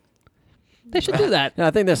Detroit. They should do that. no,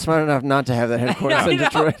 I think they're smart enough not to have that headquarters in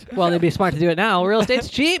Detroit. Well, they'd be smart to do it now. Real estate's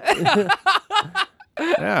cheap.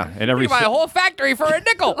 Yeah, and every We buy a whole factory for a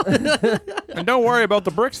nickel. and don't worry about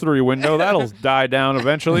the bricks through your window. That'll die down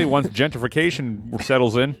eventually once gentrification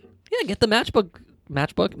settles in. Yeah, get the Matchbox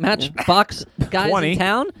guys 20 in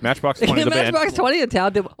town. Matchbox 20 the band. Matchbox 20 in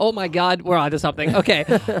town. Oh my God, we're onto something. Okay,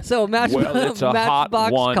 so Well, it's a hot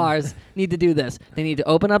Matchbox one. cars need to do this. They need to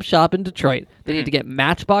open up shop in Detroit. They need to get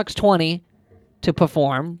Matchbox 20 to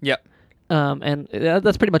perform. Yep. And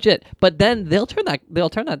that's pretty much it. But then they'll turn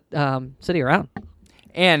that city around.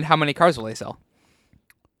 And how many cars will they sell?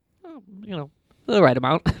 You know, the right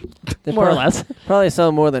amount, more or less. Probably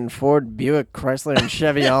sell more than Ford, Buick, Chrysler, and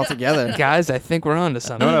Chevy all together. Guys, I think we're on to You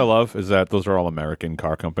something. know what I love is that those are all American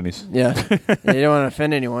car companies. Yeah. You don't want to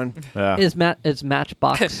offend anyone. Yeah. Is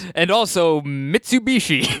Matchbox? And also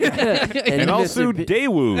Mitsubishi. And also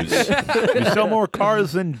Daewoo's. You sell more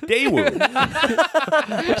cars than Daewoo.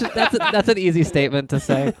 That's an easy statement to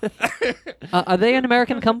say. Are they an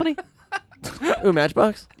American company? Ooh,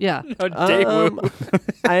 Matchbox? Yeah.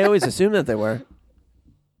 I always assumed that they were.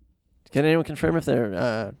 Can anyone confirm if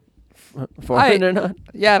they're foreign or not?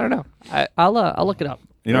 Yeah, I don't know. I'll look it up.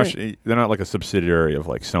 You know, they're not like a subsidiary of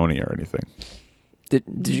like Sony or anything.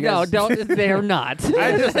 Did you No, guys? don't. They're not.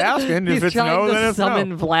 I'm just asking. If He's it's trying no, to then it's summon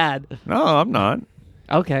no. Vlad. No, I'm not.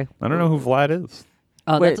 Okay. I don't know who Vlad is.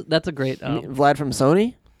 Wait. That's a great. Vlad from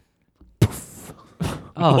Sony?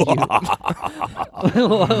 Oh,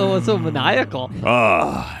 what's so maniacal?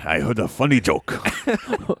 Ah, I heard a funny joke.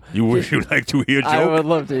 Would you like to hear a I joke? would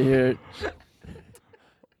love to hear it.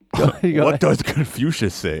 Go What ahead. does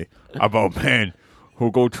Confucius say about men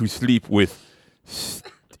who go to sleep with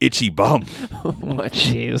itchy bum. What?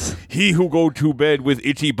 Jeez. He who go to bed with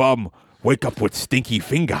itchy bum, wake up with stinky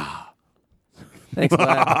finger. Thanks,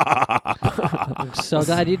 Vlad. I'm so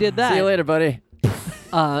glad you did that. See you later, buddy.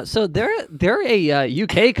 So they're a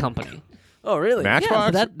UK company. Oh, really?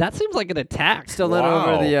 Matchbox? Yeah, so that seems like an attack. Still not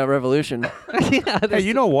Wow. over the revolution. Yeah, Hey,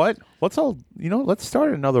 you know what? Let's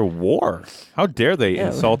start another war. How dare they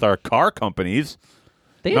insult our car companies?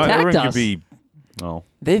 they Not attacked everyone us. could be. Oh,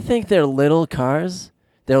 They think their little cars,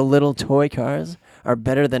 their little toy cars, are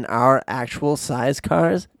better than our actual size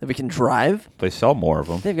cars that we can drive. they sell more of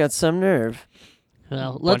them. They've got some nerve.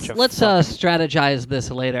 Well, Bunch let's of strategize this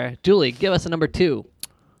later. Julie, give us a number 2.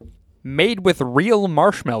 Made with real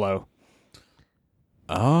marshmallow.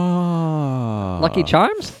 Ah, Lucky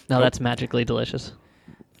Charms? No, that's magically delicious.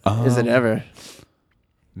 Is it ever?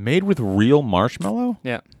 made with real marshmallow?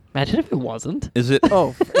 Yeah. Imagine if it wasn't. Is it?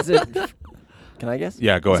 Oh, is it? Can I guess?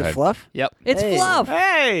 Yeah, go Is ahead. it fluff? Yep. It's Hey. Fluff,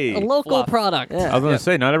 Hey, a local Fluff. product. Yeah. I was gonna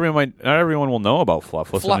say not everyone will know about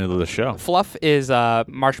Fluff listening Fluff. to the show. Fluff is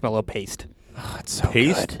marshmallow paste. Oh, it's so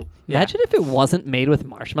Paste? good. Imagine if it wasn't made with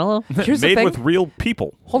marshmallow. Here's the Made thing. with real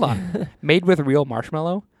people. Hold on. Made with real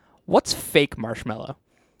marshmallow? What's fake marshmallow?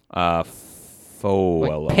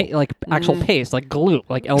 Faux Like actual paste, like glue,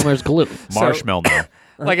 like Elmer's glue. marshmallow.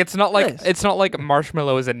 Like it's not like Nice. it's not like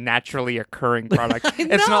marshmallow is a naturally occurring product.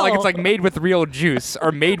 It's not like it's like made with real juice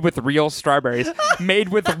or made with real strawberries, made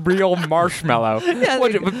with real marshmallow. Yeah,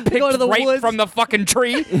 What, they picked go to the right woods. from the fucking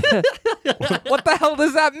tree? What the hell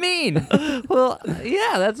does that mean? Well,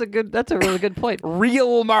 yeah, that's a really good point.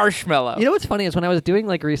 Real marshmallow. You know what's funny is when I was doing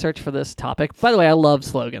like research for this topic. By the way, I love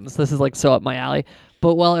slogans. This is like so up my alley.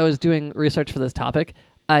 But while I was doing research for this topic,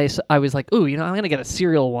 I was like, ooh, I'm gonna get a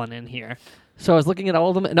cereal one in here. So I was looking at all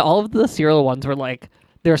of them, and all of the cereal ones were like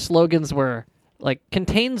their slogans were like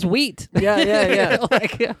contains wheat. Yeah.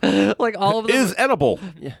 like all of them. Is edible.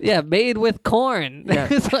 Yeah, made with corn. Yeah.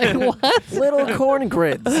 It's like what? Little corn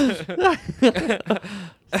grids.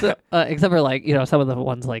 So, except for like some of the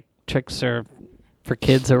ones like tricks or for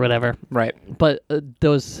kids or whatever. Right. But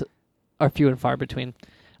those are few and far between.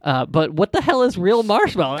 But what the hell is real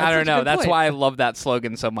marshmallow? I That's don't such a know. good That's point. why I love that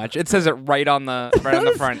slogan so much. It says it right on the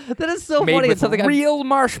front. That is so Made funny. with It's something real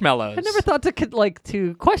marshmallows. I never thought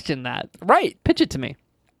to question that. Right. Pitch it to me.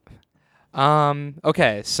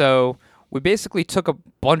 Okay, so we basically took a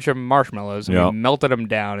bunch of marshmallows and Yeah. we melted them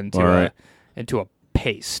down into All right. into a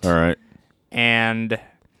paste. All right. And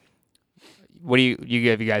what do you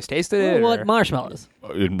have you guys tasted it? What or- marshmallows?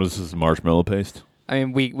 This is marshmallow paste. I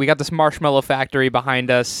mean, we got this marshmallow factory behind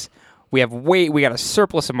us. We got a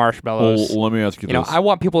surplus of marshmallows. Well, let me ask you You know, this. I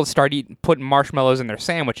want people to start putting marshmallows in their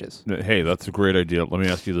sandwiches. Hey, that's a great idea. Let me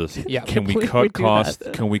ask you this. Yeah. Can we We cut do costs?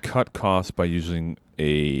 that. Can we cut costs by using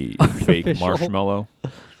a fake Artificial. marshmallow?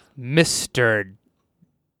 Mr.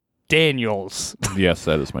 Daniels, Yes,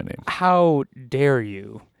 that is my name. how dare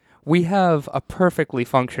you? We have a perfectly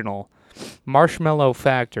functional marshmallow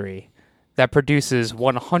factory that produces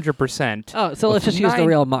 100%. Oh, so let's just use the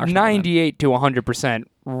real marshmallow. 98 to 100%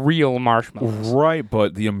 real marshmallows. Right,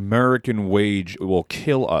 but the American wage will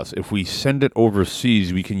kill us. If we send it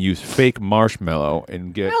overseas, we can use fake marshmallow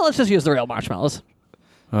and get Well, let's just use the real marshmallows.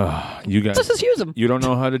 you guys. Let's just use them. You don't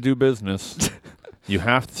know how to do business. You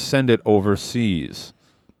have to send it overseas.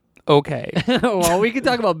 Okay. Well, we can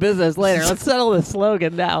talk about business later. Let's settle the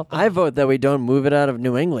slogan now. I vote that we don't move it out of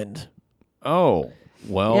New England. Oh,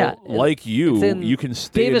 well, Yeah, like it's you, in you can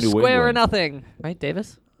stay Davis in New Square or England. nothing, right,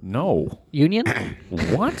 Davis? No. Union?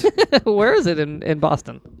 What? Where is it in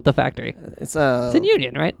Boston? The factory. It's It's in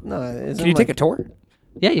Union, right? No, it's Can you take a tour?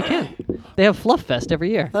 Yeah, you can. They have Fluff Fest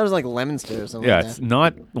every year. I thought it was like Lemonster or something. Yeah, like it's that.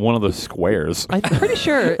 not one of the squares. I'm pretty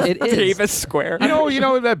sure it is. Davis Square. You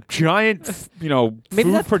know that giant, Maybe food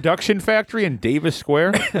that's- production factory in Davis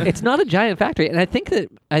Square. It's not a giant factory, and I think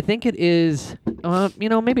it is.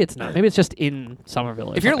 Maybe it's not. Maybe it's just in Somerville.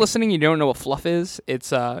 Or If you're something. listening, and you don't know what fluff is.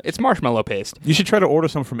 It's marshmallow paste. You should try to order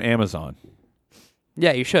some from Amazon.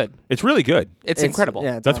 Yeah, you should. It's really good. It's incredible.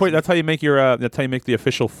 Yeah, it's That's why. awesome. That's how you make your. That's how you make the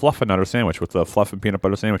official fluff and nutter sandwich with the fluff and peanut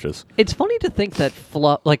butter sandwiches. It's funny to think that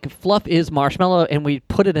fluff is marshmallow, and we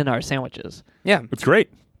put it in our sandwiches. Yeah. It's great.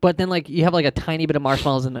 But then, you have a tiny bit of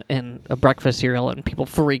marshmallows in a breakfast cereal, and people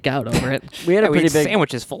freak out over it. We had a We pretty eat big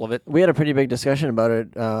sandwiches full of it. we had a pretty big discussion about it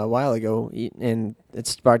a while ago, and it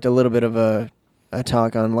sparked a little bit of a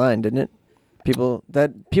talk online, didn't it? People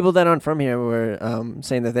that aren't from here were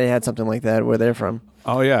saying that they had something like that where they're from.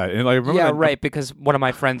 Oh yeah, and I remember Yeah, that- right. Because one of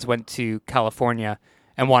my friends went to California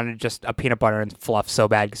and wanted just a peanut butter and fluff so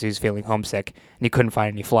bad because he was feeling homesick and he couldn't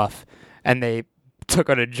find any fluff. And they took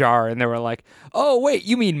out a jar and they were like, "Oh wait,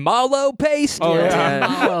 you mean mallow paste?" Oh, yeah.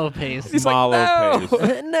 Mallow paste. He's like, Mallow "No."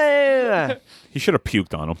 paste. No. He should have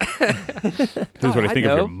puked on him. This is what I think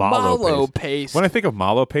of know. your mallow paste. paste. When I think of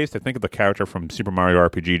mallow paste, I think of the character from Super Mario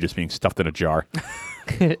RPG just being stuffed in a jar.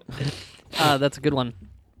 That's a good one.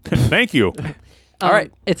 Thank you. All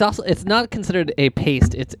right. It's not considered a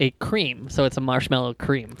paste. It's a cream. So it's a marshmallow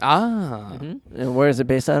cream. Ah. And where is it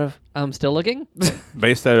based out of? I'm still looking.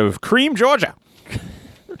 Based out of Cream, Georgia.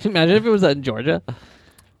 Imagine if it was in Georgia.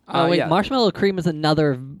 Oh wait, yeah. marshmallow cream is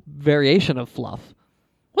another variation of fluff.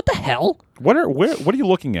 What the hell? What are you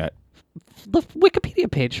looking at? The Wikipedia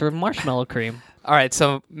page for marshmallow cream. All right,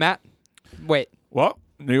 so Matt, wait. Well,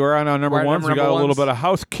 you are on our number We're at ones. We number got a little ones. bit of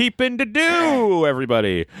housekeeping to do,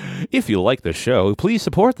 everybody. If you like the show, please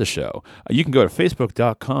support the show. You can go to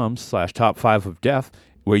facebook.com/top5ofdeath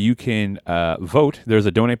where you can vote. There's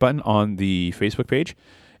a donate button on the Facebook page,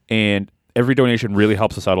 and every donation really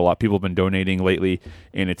helps us out a lot. People have been donating lately,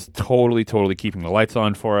 and it's totally keeping the lights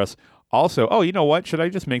on for us. Also, you know what? Should I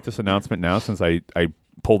just make this announcement now since I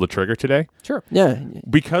pulled the trigger today? Sure. Yeah.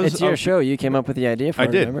 Because It's your of- show. You came up with the idea for I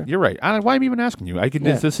it, did. remember? You're right. Why am I even asking you? Yeah.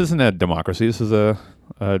 This isn't a democracy. This is a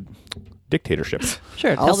dictatorship.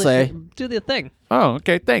 Sure, I'll say. do the thing. Oh,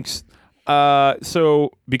 okay. Thanks.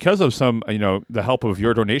 So because of some, the help of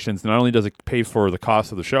your donations, not only does it pay for the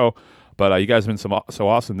cost of the show, but you guys have been so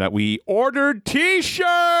awesome that we ordered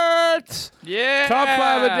T-shirts. Yeah. Top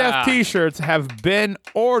 5 of Death T-shirts have been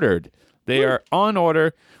ordered. They are on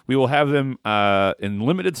order. We will have them in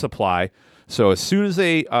limited supply. So as soon as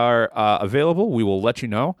they are available, we will let you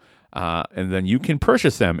know. And then you can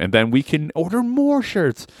purchase them. And then we can order more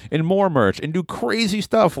shirts and more merch and do crazy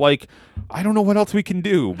stuff. Like, I don't know what else we can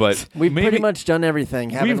do, but We've maybe pretty much done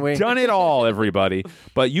everything, haven't we? we've done it all, everybody.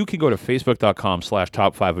 But you can go to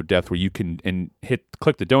facebook.com/top5ofdeath where you can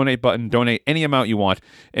click the donate button, donate any amount you want.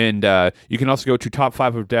 And you can also go to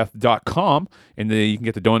top5ofdeath.com and then you can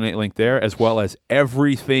get the donate link there as well as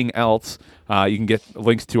everything else. You can get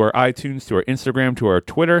links to our iTunes, to our Instagram, to our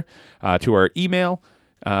Twitter, to our email,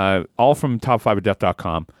 all from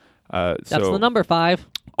top5ofdeath.com. That's the number 5.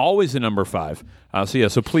 Always the number 5.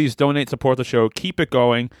 So please donate, support the show, keep it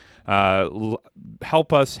going.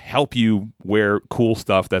 Help us help you wear cool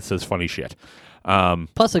stuff that says funny shit.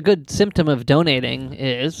 Plus, a good symptom of donating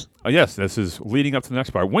is Yes, this is leading up to the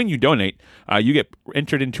next part. When you donate, you get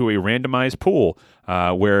entered into a randomized pool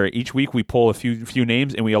where each week we pull a few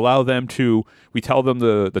names and we tell them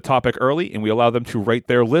the topic early and we allow them to write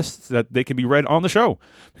their lists that they can be read on the show.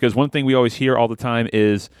 Because one thing we always hear all the time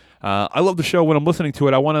is, I love the show when I'm listening to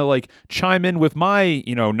it. I want to chime in with my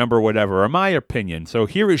number whatever or my opinion. So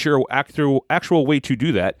here is your actual way to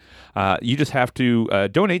do that. You just have to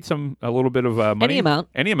donate a little bit of money.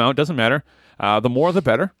 Any amount doesn't matter. The more the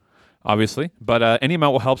better, obviously. But any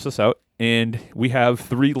amount will help us out. And we have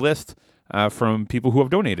 3 lists from people who have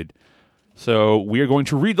donated. So we are going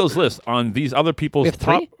to read those lists on these other people's We have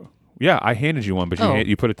top. 3? Yeah, I handed you one, but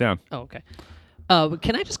you put it down. Oh, okay.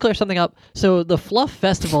 Can I just clear something up? So the Fluff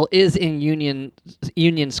Festival is in Union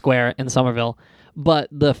Square in Somerville, but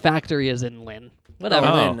the factory is in Lynn. Whatever.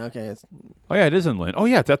 Oh. Lynn, okay. Oh yeah, it is in Lynn. Oh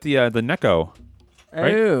yeah, it's at the Necco.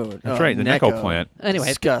 Right? Oh, That's right, the Necco plant. Anyway,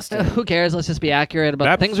 Disgusting. who cares? Let's just be accurate about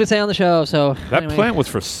That- the things we say on the show. So That anyway. plant was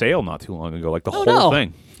for sale not too long ago, the whole no.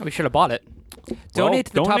 thing. We should have bought it. Donate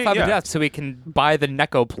to the top donate, 5 yeah. of death so we can buy the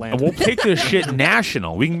Necco And plant. we'll take this shit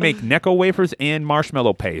national. We can make Necco wafers and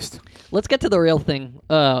marshmallow paste. Let's get to the real thing.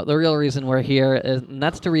 The real reason we're here, and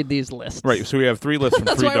that's to read these lists. Right, so we have 3 lists from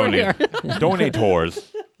That's 3 why we're here. donators.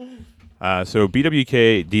 So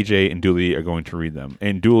BWK, DJ, and Dooley are going to read them.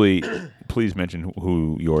 And Dooley, please mention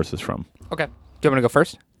who yours is from. Okay. Do you want me to go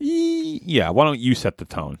first? Yeah, why don't you set the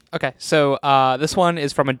tone? Okay. So this one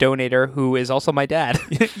is from a donator who is also my dad.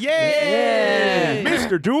 Yay!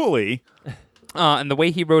 Mr. Dooley. And the way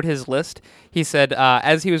he wrote his list, he said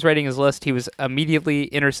as he was writing his list, he was immediately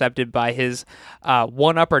intercepted by his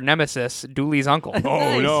one-upper nemesis, Dooley's uncle.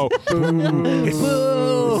 Oh, no.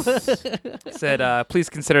 Said, please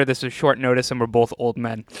consider this a short notice, and we're both old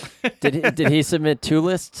men. Did he submit 2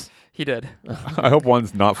 lists? He did. I hope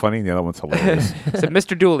one's not funny and the other one's hilarious. Said,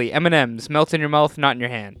 Mr. Dooley, M&M's, melt in your mouth, not in your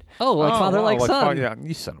hand. Oh, like father, wow, like son. Yeah,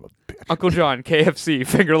 you son of a bitch. Uncle John, KFC,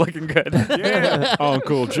 finger looking good. Yeah,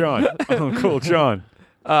 Uncle John. Uncle John.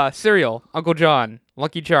 Cereal, Uncle John,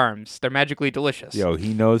 Lucky Charms, they're magically delicious. Yo,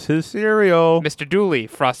 he knows his cereal. Mr. Dooley,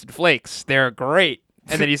 Frosted Flakes, they're great.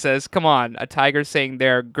 And then he says, come on, a tiger saying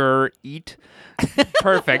they're eat.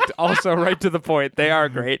 Perfect. Also right to the point. They are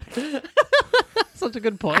great. Such a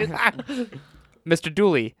good point. Mr.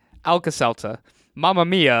 Dooley, Alka-Seltzer. Mamma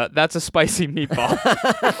mia, that's a spicy meatball.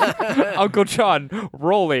 Uncle John,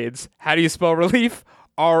 Rolaids. How do you spell relief?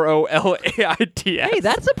 ROLAIDS. Hey,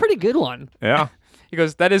 that's a pretty good one. Yeah. He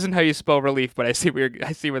goes, that isn't how you spell relief, but I see where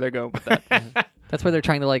they're going with that. That's where they're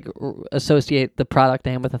trying to like associate the product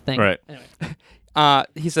name with a thing. Right. Anyway.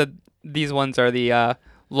 He said these ones are the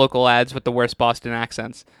local ads with the worst Boston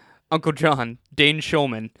accents. Uncle John, Dane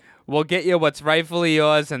Schulman. We'll get you what's rightfully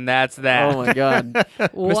yours, and that's that. Oh my God.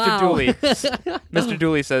 Mr. Wow. Dooley. Mr.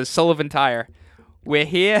 Dooley says, Sullivan Tire. We're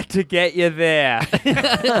here to get you there.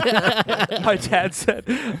 My dad said,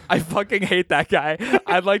 I fucking hate that guy.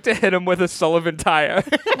 I'd like to hit him with a Sullivan Tire.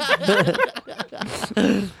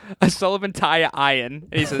 A Sullivan Tire iron.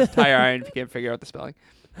 And he says tire iron if you can't figure out the spelling.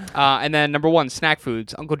 And then number 1, snack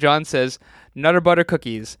foods. Uncle John says, Nutter Butter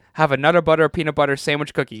Cookies. Have a Nutter Butter peanut butter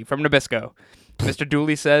sandwich cookie from Nabisco. Mr.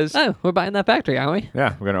 Dooley says, Oh, we're buying that factory, aren't we?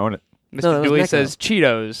 Yeah, we're gonna own it. Mr. No, that was Dooley Necco. says,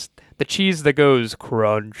 Cheetos. The cheese that goes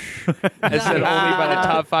crunch. As said only by the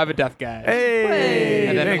top 5 of Death guys. Hey,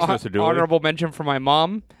 And then thanks, Mr. Dooley. honorable mention for my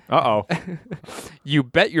mom. Uh-oh. You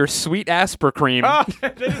bet your sweet asper cream. Ah,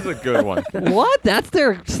 that is a good one. What? That's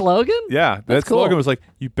their slogan? Yeah, that That's cool. slogan was like,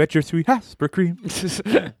 you bet your sweet Asper cream.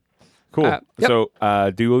 Cool. Yep. So,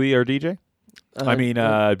 Dooley or DJ?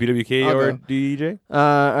 BWK I'll or go. DJ?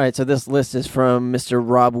 All right, so this list is from Mr.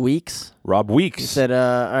 Rob Weeks. Rob He Weeks. said,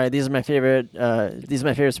 "All right, these are my favorite. These are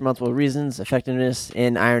my favorites for multiple reasons: effectiveness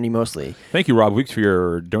and irony, mostly." Thank you, Rob Weeks, for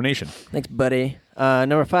your donation. Thanks, buddy.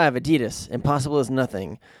 Number 5, Adidas. Impossible is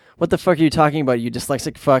nothing. What the fuck are you talking about, you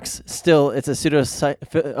dyslexic fucks? Still, it's a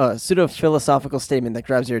pseudo-philosophical statement that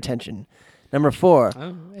grabs your attention. Number 4,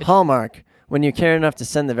 Hallmark. When you care enough to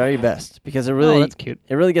send the very best, because it really, that's cute.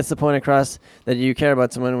 It really gets the point across that you care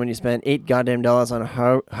about someone when you spend $8 goddamn on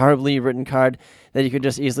a horribly written card that you could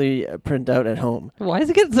just easily print out at home. Why is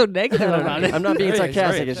he getting so negative about it? I'm not being Right,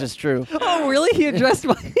 sarcastic; right. it's just true. Oh, really? He addressed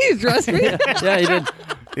me? Yeah, he did.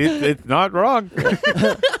 It's not wrong.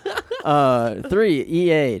 3,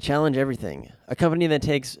 EA, challenge everything. A company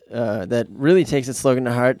that really takes its slogan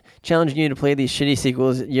to heart, challenging you to play these shitty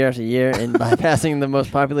sequels year after year and bypassing the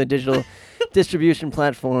most popular digital distribution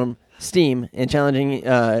platform, Steam, and challenging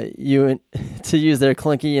you to use their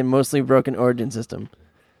clunky and mostly broken origin system.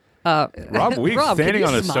 Rob Weeks Rob, can standing you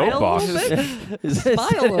on a smile soapbox. a little bit?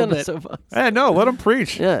 Smile a little bit. No, let him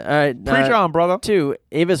preach. Yeah, all right. Preach on, brother. 2,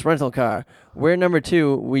 Avis Rental Car. We're number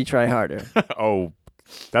 2, we try harder. Oh,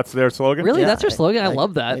 that's their slogan? Really? Yeah, That's your slogan? I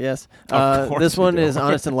love that. Yes. Of course This you one do. is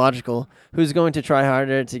honest and logical. Who's going to try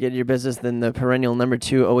harder to get your business than the perennial number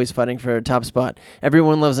 2, always fighting for a top spot?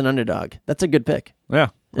 Everyone loves an underdog. That's a good pick. Yeah,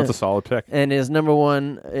 that's Yeah. a solid pick. And his number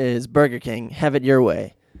 1 is Burger King. Have it your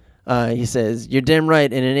way. He says, you're damn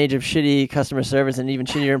right. In an age of shitty customer service and even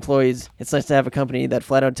shittier employees, it's nice to have a company that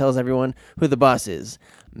flat out tells everyone who the boss is.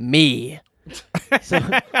 Me.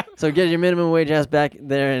 So get your minimum wage ass back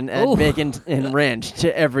there and add Ooh. bacon and ranch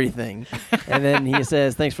to everything. And then he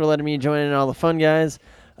says, thanks for letting me join in all the fun, guys.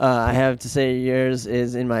 I have to say yours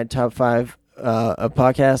is in my top 5 of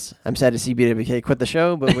podcasts. I'm sad to see BWK quit the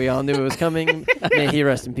show, but we all knew it was coming. May he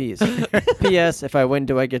rest in peace. P.S. If I win,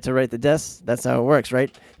 do I get to write the deaths? That's how it works,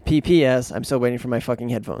 right? P.P.S. I'm still waiting for my fucking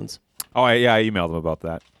headphones. Oh, I emailed him about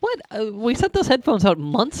that. What? We sent those headphones out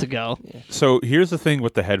months ago. So here's the thing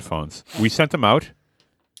with the headphones. We sent them out.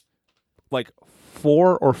 Like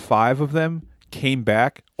 4 or 5 of them came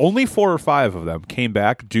back. Only 4 or 5 of them came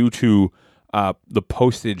back due to the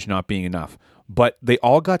postage not being enough. But they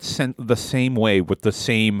all got sent the same way with the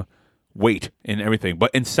same weight and everything.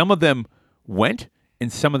 And some of them went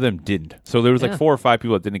and some of them didn't. So there was like Yeah. 4 or 5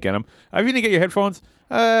 people that didn't get them. If you didn't get your headphones,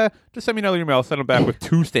 just send me another email. I'll send them back with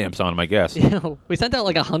 2 stamps on them, I guess. We sent out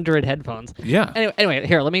like 100 headphones. Yeah. Anyway,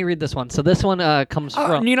 here, let me read this one. So this one comes from...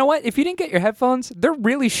 And you know what? If you didn't get your headphones, they're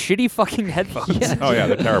really shitty fucking headphones. Oh, yeah,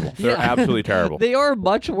 they're terrible. They're Yeah. absolutely terrible. They are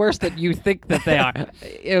much worse than you think that they are.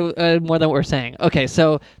 More than what we're saying. Okay,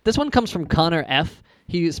 so this one comes from Connor F.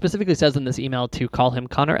 He specifically says in this email to call him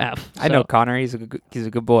Connor F. I know Connor. He's a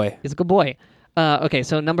good boy. He's a good boy. Okay,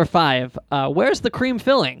 so number 5. Where's the cream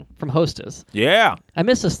filling from Hostess? Yeah. I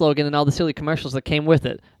miss the slogan and all the silly commercials that came with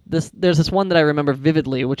it. There's this one that I remember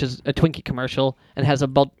vividly, which is a Twinkie commercial and has a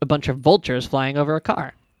bunch of vultures flying over a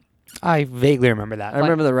car. I vaguely remember that. I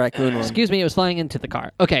remember the raccoon one. Excuse me, it was flying into the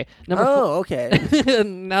car. Okay, number Oh, okay. 4.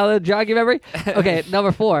 Now the jog your memory? Okay,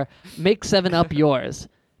 number 4. Make 7-Up yours.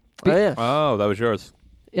 Oh, yeah. Oh, that was yours.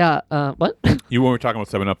 Yeah, what? You were talking about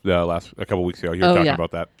 7-Up a couple weeks ago. You were Oh, talking yeah.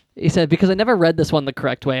 about that. He said, because I never read this one the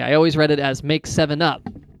correct way. I always read it as make 7-Up.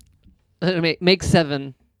 Make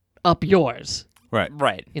 7-Up yours. Right.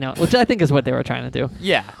 Right. You know, which I think is what they were trying to do.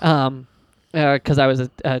 Yeah. because I was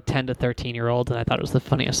a 10 to 13-year-old, and I thought it was the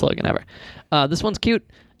funniest slogan ever. This one's cute.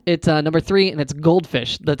 It's number 3, and it's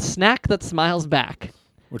Goldfish, the snack that smiles back.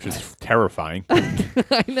 Which is terrifying.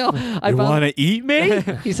 I know. You want to eat me?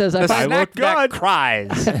 He says, The I snack look that good.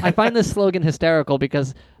 cries. I find this slogan hysterical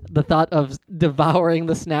because the thought of devouring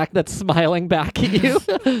the snack that's smiling back at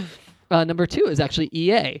you. Number 2 is actually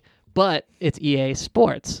EA, but it's EA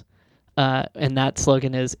Sports. And that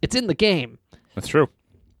slogan is, it's in the game. That's true.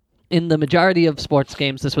 In the majority of sports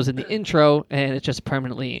games, this was in the intro, and it's just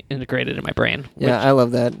permanently integrated in my brain. Yeah, I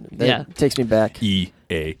love that. That Yeah. takes me back.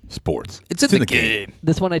 EA Sports. It's in the game.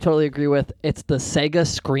 This one I totally agree with. It's the Sega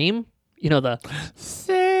Scream. You know, the...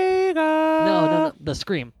 Sega. No, the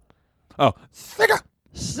Scream. Oh, Sega.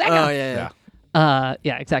 Sega! Oh, yeah.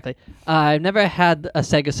 Yeah, exactly. I've never had a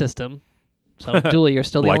Sega system, so Dooley, you're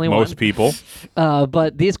still the Like only most one. people.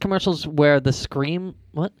 But these commercials where the Scream,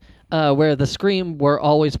 where the Scream were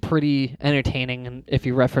always pretty entertaining, and if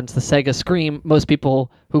you reference the Sega Scream, most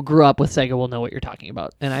people who grew up with Sega will know what you're talking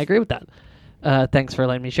about, and I agree with that. Thanks for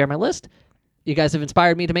letting me share my list. You guys have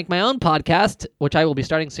inspired me to make my own podcast, which I will be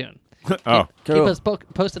starting soon. Oh, Keep Cool. us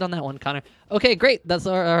posted on that one, Connor. Okay, great. That's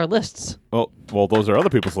our lists. well, those are other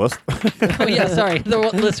people's lists. Oh, yeah, sorry. The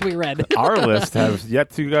list we read. Our list has yet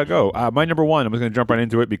to go. My number 1, I'm just going to jump right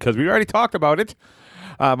into it because we already talked about it.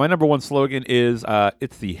 My number 1 slogan is,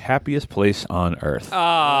 it's the happiest place on earth. Oh,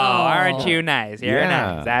 aren't you nice? You're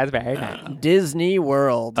Yeah. nice. That's very nice. Disney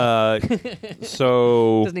World.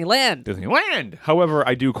 So Disneyland. Disneyland. However,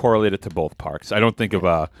 I do correlate it to both parks. I don't think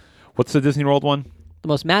of what's the Disney World one? The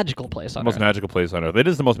most magical place on Most earth. magical place on earth. It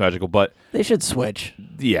is the most magical, but They should switch.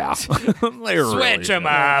 yeah, Switch 'em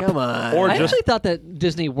up. Come on. Or I just actually thought that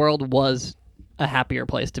Disney World was a happier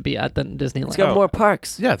place to be at than Disneyland. It's got Oh. more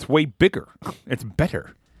parks. yeah, it's way bigger. It's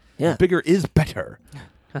better. Yeah. Bigger is better.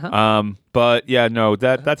 Uh-huh. But yeah, no,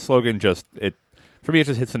 that slogan just for me it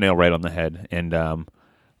just hits the nail right on the head. And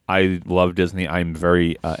I love Disney. I'm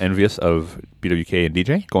very envious of BWK and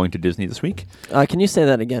DJ going to Disney this week. Can you say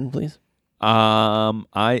that again, please?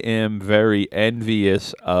 I am very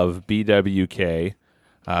envious of BWK,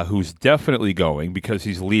 who's definitely going because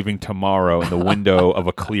he's leaving tomorrow in the window of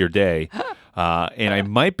a clear day. And I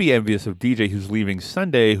might be envious of DJ, who's leaving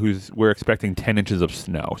Sunday, we're expecting 10 inches of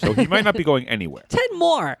snow. So he might not be going anywhere. 10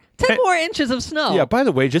 more inches of snow. Yeah, by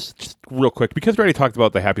the way, just real quick, because we already talked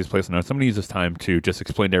about the happiest place on earth, I'm going to use this time to just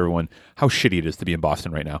explain to everyone how shitty it is to be in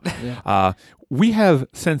Boston right now. We have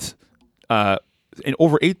since... in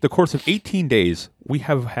the course of 18 days, we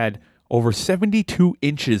have had over 72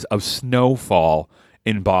 inches of snowfall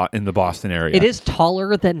in the Boston area. It is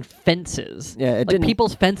taller than fences. Yeah, it like didn't-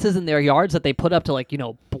 people's fences in their yards that they put up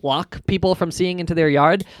to block people from seeing into their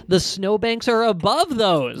yard. The snowbanks are above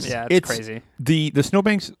those. Yeah, it's crazy. The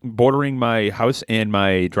snowbanks bordering my house and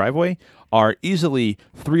my driveway are easily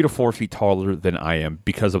 3 to 4 feet taller than I am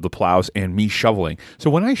because of the plows and me shoveling. So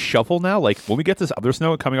when I shovel now, like when we get this other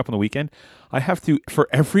snow coming up on the weekend, I have to, for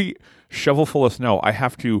every shovel full of snow, I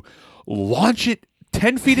have to launch it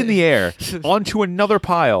 10 feet in the air onto another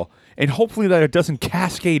pile, and hopefully that it doesn't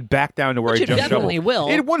cascade back down to where Which I it just definitely shoveled.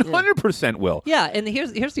 will. It 100% will. Yeah, and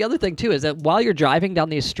here's the other thing too is that while you're driving down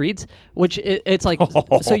these streets, which it's like,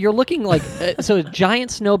 so you're looking like so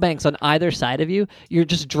giant snowbanks on either side of you. You're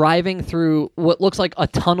just driving through what looks like a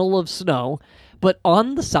tunnel of snow, but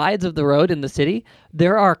on the sides of the road in the city,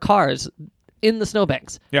 there are cars in the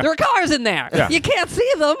snowbanks. Yeah. There are cars in there. Yeah. You can't see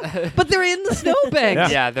them, but they're in the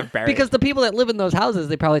snowbanks. Yeah, they're very... Because the people that live in those houses,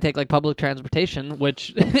 they probably take like public transportation,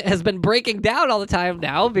 which has been breaking down all the time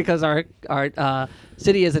now because our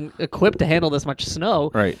city isn't equipped to handle this much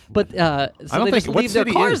snow. Right. But so I don't they think just what leave their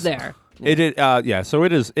city cars is? there. It is, yeah. So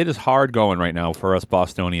it is hard going right now for us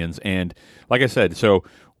Bostonians, and like I said, so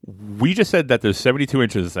we just said that there's 72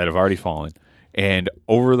 inches that have already fallen, and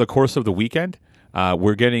over the course of the weekend,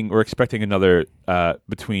 we're expecting another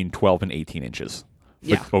between 12 and 18 inches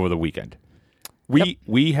over the weekend.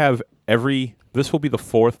 We have this will be the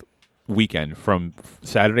 4th weekend from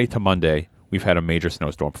Saturday to Monday. We've had a major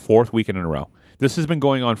snowstorm, 4th weekend in a row. This has been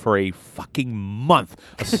going on for a fucking month,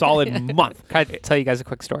 a solid month. Can I tell you guys a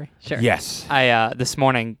quick story? Sure. Yes. I this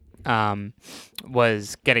morning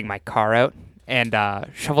was getting my car out and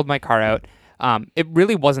shoveled my car out. It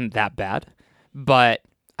really wasn't that bad, but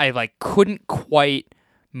I couldn't quite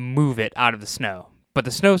move it out of the snow. But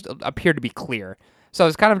the snow appeared to be clear, so I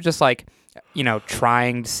was kind of just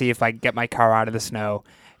trying to see if I could get my car out of the snow,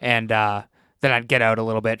 and then I'd get out a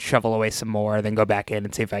little bit, shovel away some more, then go back in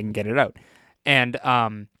and see if I can get it out. And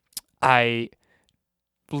I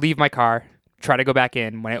leave my car, try to go back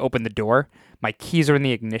in. When I open the door, my keys are in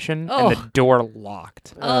the ignition Oh. and the door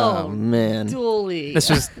locked. Oh, man. Dooley. This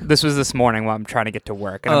was this morning while I'm trying to get to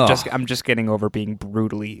work, and I'm just getting over being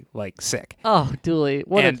brutally sick. Oh, Dooley.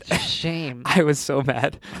 What And- a shame. I was so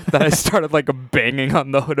mad that I started banging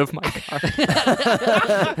on the hood of my car.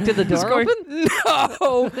 Did the Just door going,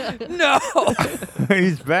 open? No, no.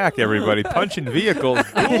 He's back, everybody. Punching vehicles.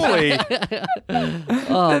 Dooley.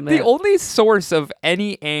 Oh, man. The only source of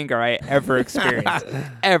any anger I ever experienced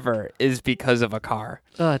ever is because of a car.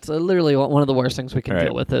 It's literally one of the worst things we can All right.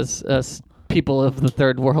 deal with as people of the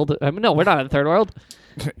third world. I mean, no, we're not in the third world.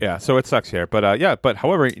 Yeah, so it sucks here. But but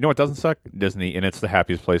however, you know what doesn't suck? Disney, and it's the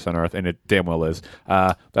happiest place on earth, and it damn well is.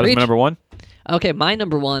 That is Preach. my number one. Okay, my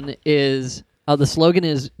number one is the slogan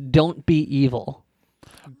is "Don't be evil."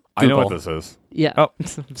 I know what Google. this is. Yeah. Oh.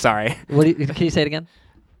 Sorry, Can you say it again?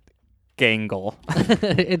 Gangle.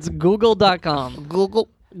 It's Google.com. Google.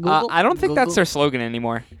 I don't think that's their slogan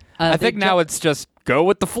anymore. I they think now it's just go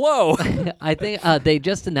with the flow. I think they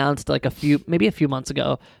just announced maybe a few months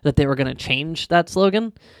ago that they were going to change that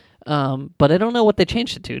slogan. But I don't know what they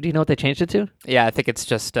changed it to. Do you know what they changed it to? Yeah, I think it's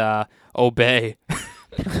just obey.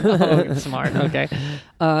 Oh, smart. Okay.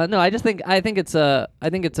 No, I think it's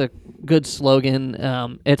a good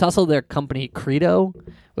slogan. It's also their company credo,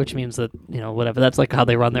 which means that whatever. That's how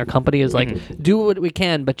they run their company is do what we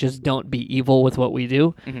can, but just don't be evil with what we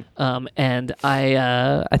do. And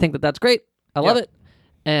I think that's great. I love Yep. it.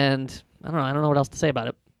 And I don't know what else to say about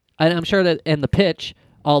it. I'm sure that in the pitch,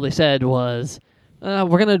 all they said was,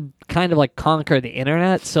 we're gonna kind of conquer the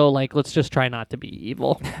internet, so let's just try not to be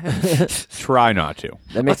evil. Try not to.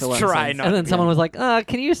 That makes Let's a lot try of sense. not And then someone was like,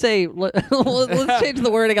 can you say, let's change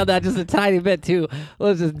the wording on that just a tiny bit too.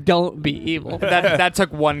 Let's just don't be evil. That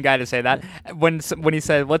took one guy to say that. When he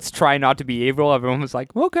said, "Let's try not to be evil," everyone was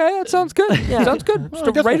like, "Okay, that sounds good. Sounds good.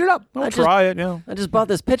 Just rate it up." I'll try it. Yeah. I just bought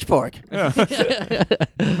this pitchfork. I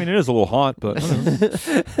mean, it is a little hot, but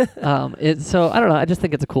So I don't know. I just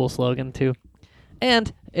think it's a cool slogan too.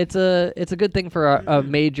 And it's a good thing for a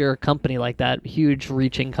major company like that, huge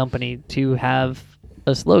reaching company, to have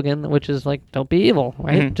a slogan which is don't be evil,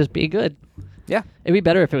 right? Mhm. Just be good. Yeah. It'd be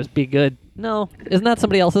better if it was be good. No, isn't that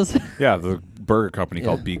somebody else's? yeah, the burger company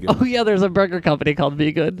called Be Good. Oh yeah, there's a burger company called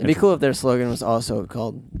Be Good. It'd be cool if their slogan was also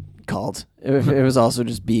called. If it was also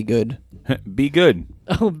just be good. Be good.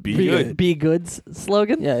 Oh, Be good. Be Good's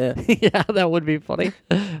slogan. Yeah, yeah. Yeah, that would be funny.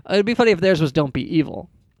 It'd be funny if theirs was "Don't be evil."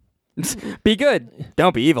 Be good.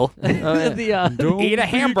 Don't be evil. The Eat a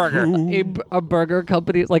hamburger. a burger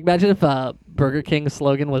company imagine if Burger King's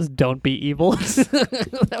slogan was "Don't be evil."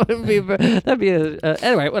 That'd be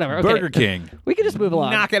anyway, whatever. Okay. Burger King. We can just move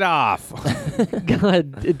along. Knock it off. Go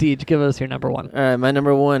ahead, Deej, give us your number one. All right, my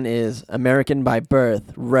number one is American by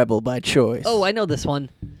birth, rebel by choice. Oh, I know this one.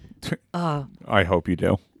 I hope you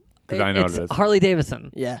do. Because I know it's it is. Harley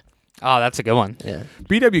Davidson. yeah, Oh, that's a good one. yeah.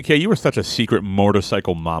 BWK, you were such a secret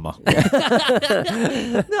motorcycle mama.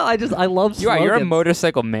 No, I love slogans. You're a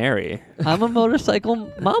motorcycle Mary. I'm a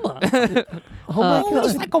motorcycle mama. Oh my god,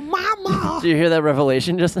 Motorcycle mama. did you hear that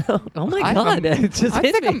revelation just now? Oh my I'm god, a- it just I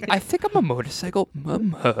hit think me. I think I'm a motorcycle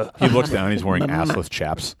mama. He looks down. He's wearing assless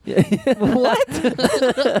chaps. What?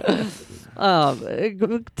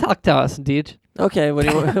 Talk to us, Deej. Okay, what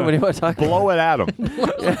do you want to talk about? Blow it at him.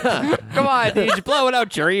 Come on, dude, blow it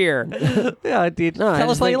out your ear. Yeah, Deej. No, I Tell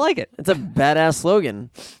us just why you think- like it. It's a badass slogan.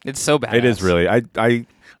 It's so bad. It is really.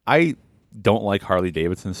 I don't like Harley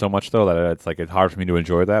Davidson so much though that it's hard for me to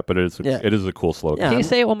enjoy that. But it is a cool slogan. Yeah. Can you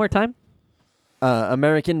say it one more time?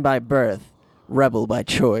 American by birth, rebel by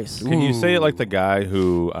choice. Can you say it like the guy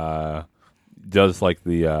who does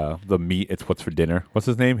the meat? It's what's for dinner. What's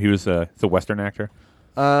his name? He was the Western actor.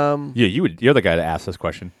 Yeah, you're the guy to ask this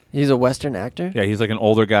question. He's a Western actor. Yeah, he's like an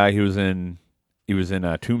older guy. He was in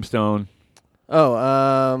Tombstone.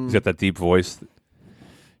 Oh, He's got that deep voice.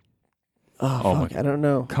 oh, oh my- fuck, I don't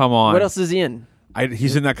know. Come on. What else is he in?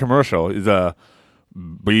 He's in that commercial. He's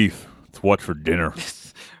beef. It's what's for dinner.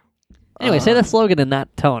 Anyway, say the slogan in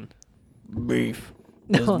that tone. Beef.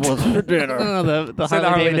 No. What's for dinner? Oh, the Say the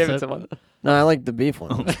Harley Davidson. one. No, I like the beef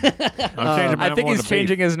one. I'm changing my I number think one he's to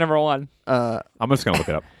changing beef. his number one. I'm just gonna look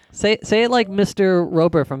it up. Say it like Mr.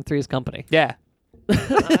 Roper from Three's Company. Yeah.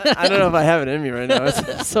 I don't know if I have it in me right now.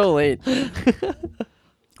 It's so late. Beef.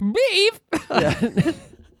 Yeah.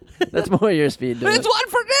 That's more your speed. Do It's it. one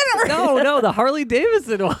for dinner. No, the Harley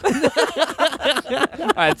Davidson one. All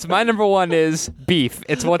right, so my number one is beef.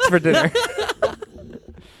 It's what's for dinner.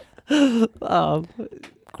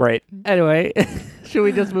 Great. Anyway, should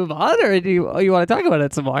we just move on, or do you want to talk about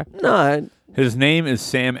it some more? No, His name is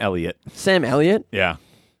Sam Elliott. Sam Elliott. Yeah.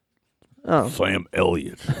 Oh. Sam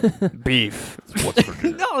Elliott. Beef. What's for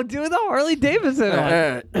dinner? No, do the Harley Davidson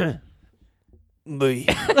one.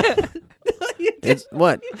 It's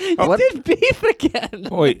what? You What? did beef again.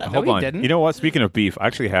 Wait, No, hold he on. didn't. You know what? Speaking of beef, I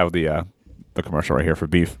actually have the commercial right here for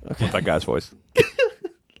beef with that guy's voice.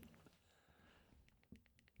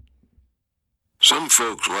 Some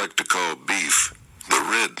folks like to call beef the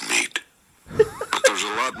red meat. But there's a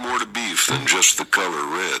lot more to beef than just the color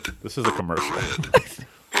red. This is a commercial. Red.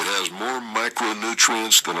 It has more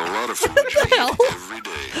micronutrients than a lot of foods you eat every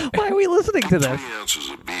day. Why are we listening to this? 20 ounces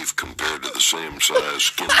of beef compared to the same size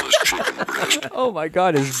skinless chicken breast. Oh my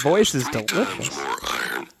God, his voice is 3 delicious. times more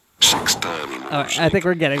iron, 6 times more All right, zinc, I think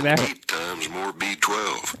we're getting there. 8 times more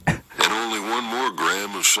B12, and only 1 more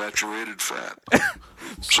gram of saturated fat.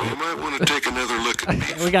 So you might want to take another look at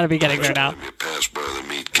beef. We got to be getting there now. Next time you pass by the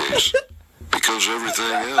meat case, because everything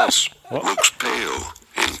else looks pale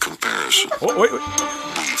in comparison. Oh, wait.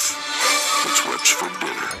 Beef. It's what's for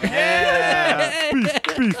dinner.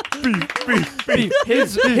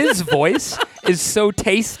 His voice is so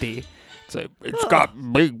tasty. It's got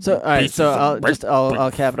big. So all right, pieces so of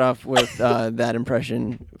I'll cap it off with that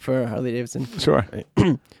impression for Harley Davidson. Sure.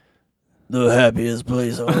 The happiest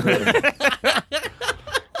place on earth.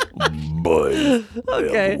 Boy.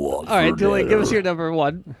 Okay. All right, Julie, give us your number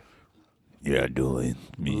one. Yeah, Dooley.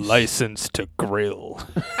 license to grill.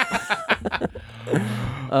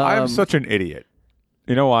 I'm such an idiot.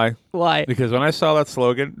 You know why? Why? Because when I saw that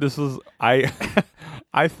slogan,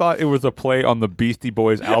 I thought it was a play on the Beastie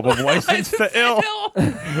Boys album License to Ill.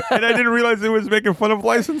 And I didn't realize it was making fun of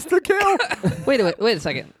License to Kill. Wait a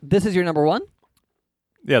second. This is your number one?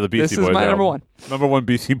 Yeah, the Beastie This is Boys my album. number one. Number one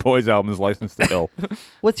Beastie Boys album is License to Ill.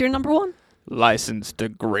 What's your number one? License to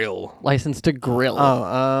grill. License to Grill.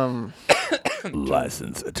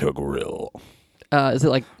 License to Grill. Is it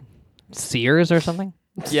like Sears or something?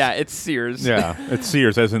 Yeah, it's Sears. Yeah, it's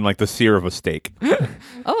Sears, as in like the sear of a steak.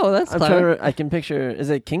 Oh, that's I'm clever. trying to, I can picture. Is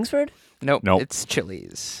it Kingsford? Nope. Nope. It's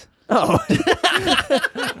Chili's. Oh,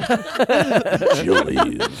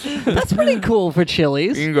 Chili's. That's pretty cool for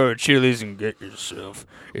Chili's. You can go to Chili's and get yourself.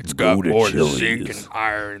 It's Go got to more Chili's. zinc and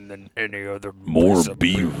iron than any other. More piece of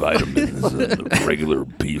B vitamins than the regular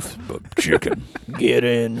beef chicken. get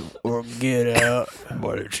in or get out.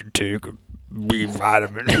 Why don't you take a B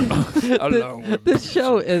vitamin along with This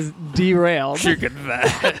show is derailed. chicken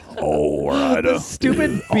fat? All right. The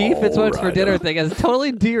stupid beef it's what's for dinner thing has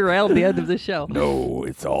totally derailed the end of the show. No,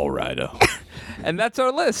 it's all right. And that's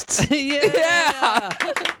our lists. Yeah.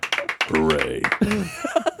 Hooray.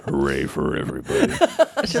 Hooray for everybody.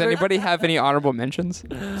 Does anybody have any honorable mentions?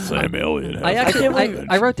 Sam Elliott. has I actually can't believe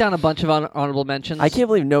I wrote down a bunch of honorable mentions. I can't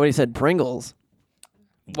believe nobody said Pringles.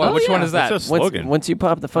 What, which one yeah. is that? That's a slogan. Once you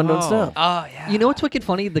pop, the fun don't stop. Oh, yeah. You know what's wicked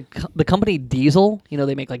funny? The company Diesel, you know,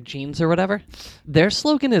 they make like jeans or whatever. Their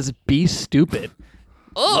slogan is "Be stupid."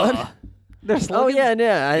 Ugh. Their Oh slogan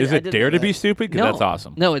yeah. Is I it did Dare know to Be that. Stupid? 'Cause No, that's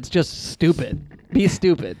awesome. No, it's just stupid. Be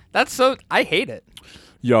stupid. That's so. I hate it.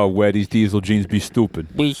 Yo, wear these diesel jeans, be stupid.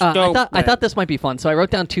 I thought this might be fun, so I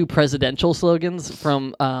wrote down 2 presidential slogans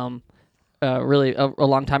from really a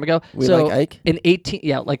long time ago. We so like Ike? in 18,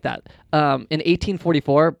 yeah, like that. In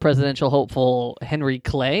 1844, presidential hopeful Henry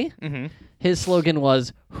Clay, his slogan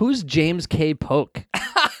was "Who's James K. Polk?"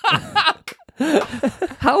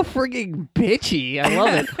 How frigging bitchy! I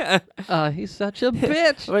love it. He's such a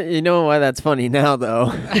bitch. Well, you know why that's funny now,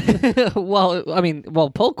 though.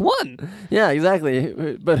 well, Polk won. Yeah,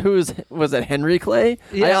 exactly. But was it Henry Clay?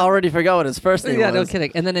 I Yeah. already forgot what his first name Yeah, no was.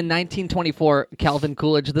 kidding. And then in 1924, Calvin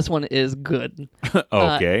Coolidge. This one is good.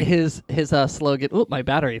 Okay. His slogan. Oop, my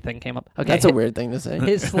battery thing came up. Okay, That's a weird thing to say.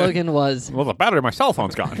 His slogan was Well, the battery of my cell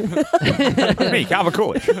phone's gone. Me, Calvin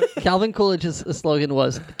Coolidge. Calvin Coolidge's slogan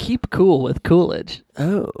was "Keep cool with Coolidge."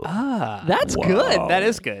 Oh. That's good. That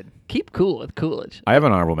is good. Keep cool with Coolidge. I have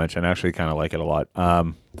an honorable mention. I actually kind of like it a lot.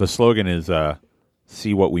 The slogan is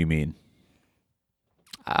 "See what we mean."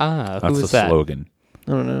 Ah, That's who the is that? slogan.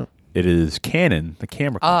 I don't know. It is Canon, the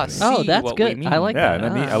camera Ah, company. Oh, See that's what we good. mean. I like Yeah,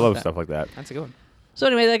 that. I love stuff like that. That's a good one. So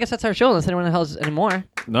anyway, I guess that's our show. Unless anyone has any more.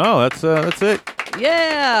 No, that's it.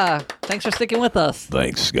 Yeah. Thanks for sticking with us.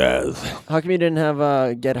 Thanks, guys. How come you didn't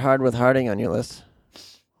have Get Hard with Harding on your list?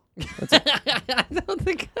 I don't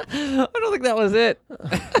think that was it.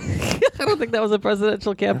 I don't think that was a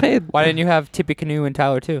presidential campaign. Why didn't you have Tippy Canoe and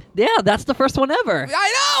Tyler too? Yeah, that's the first one ever.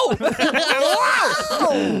 I know.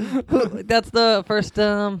 That's the first.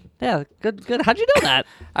 Yeah, good. How'd you know that?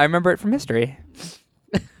 I remember it from history.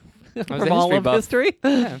 I was From a all history of buff. history.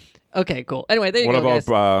 Yeah. Okay, cool. Anyway, there you What go, guys.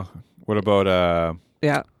 about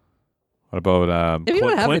Yeah. what about If you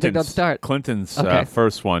don't have anything, don't Clinton's start. Clinton's Okay.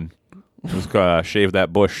 first one It was Shave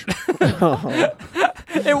That Bush.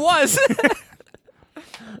 It was.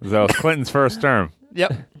 That was Clinton's first term.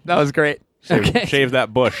 Yep, that was great. Shave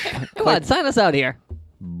That Bush. Come on, sign us out here.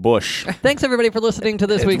 Bush. Thanks, everybody, for listening to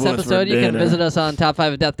this week's what's for episode. You can dinner. visit us on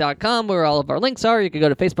top5ofdeath.com, where all of our links are. You can go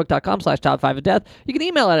to facebook.com/top5ofdeath. You can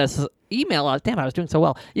email us. Damn, I was doing so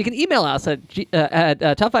well. You can email us at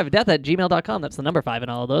top5ofdeath@gmail.com. That's the number 5 in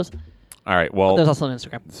all of those. All right. Well, There's also an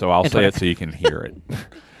Instagram. so I'll and say Twitter. it so you can hear it.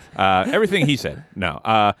 Everything he said. No.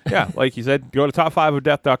 Yeah, like he said, go to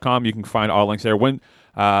top5ofdeath.com. You can find all links there.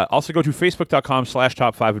 Also go to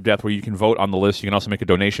facebook.com/top5ofdeath, where you can vote on the list. You can also make a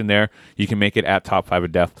donation there. You can make it at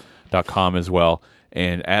top5ofdeath.com as well.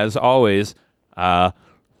 And as always, smell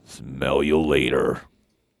you later.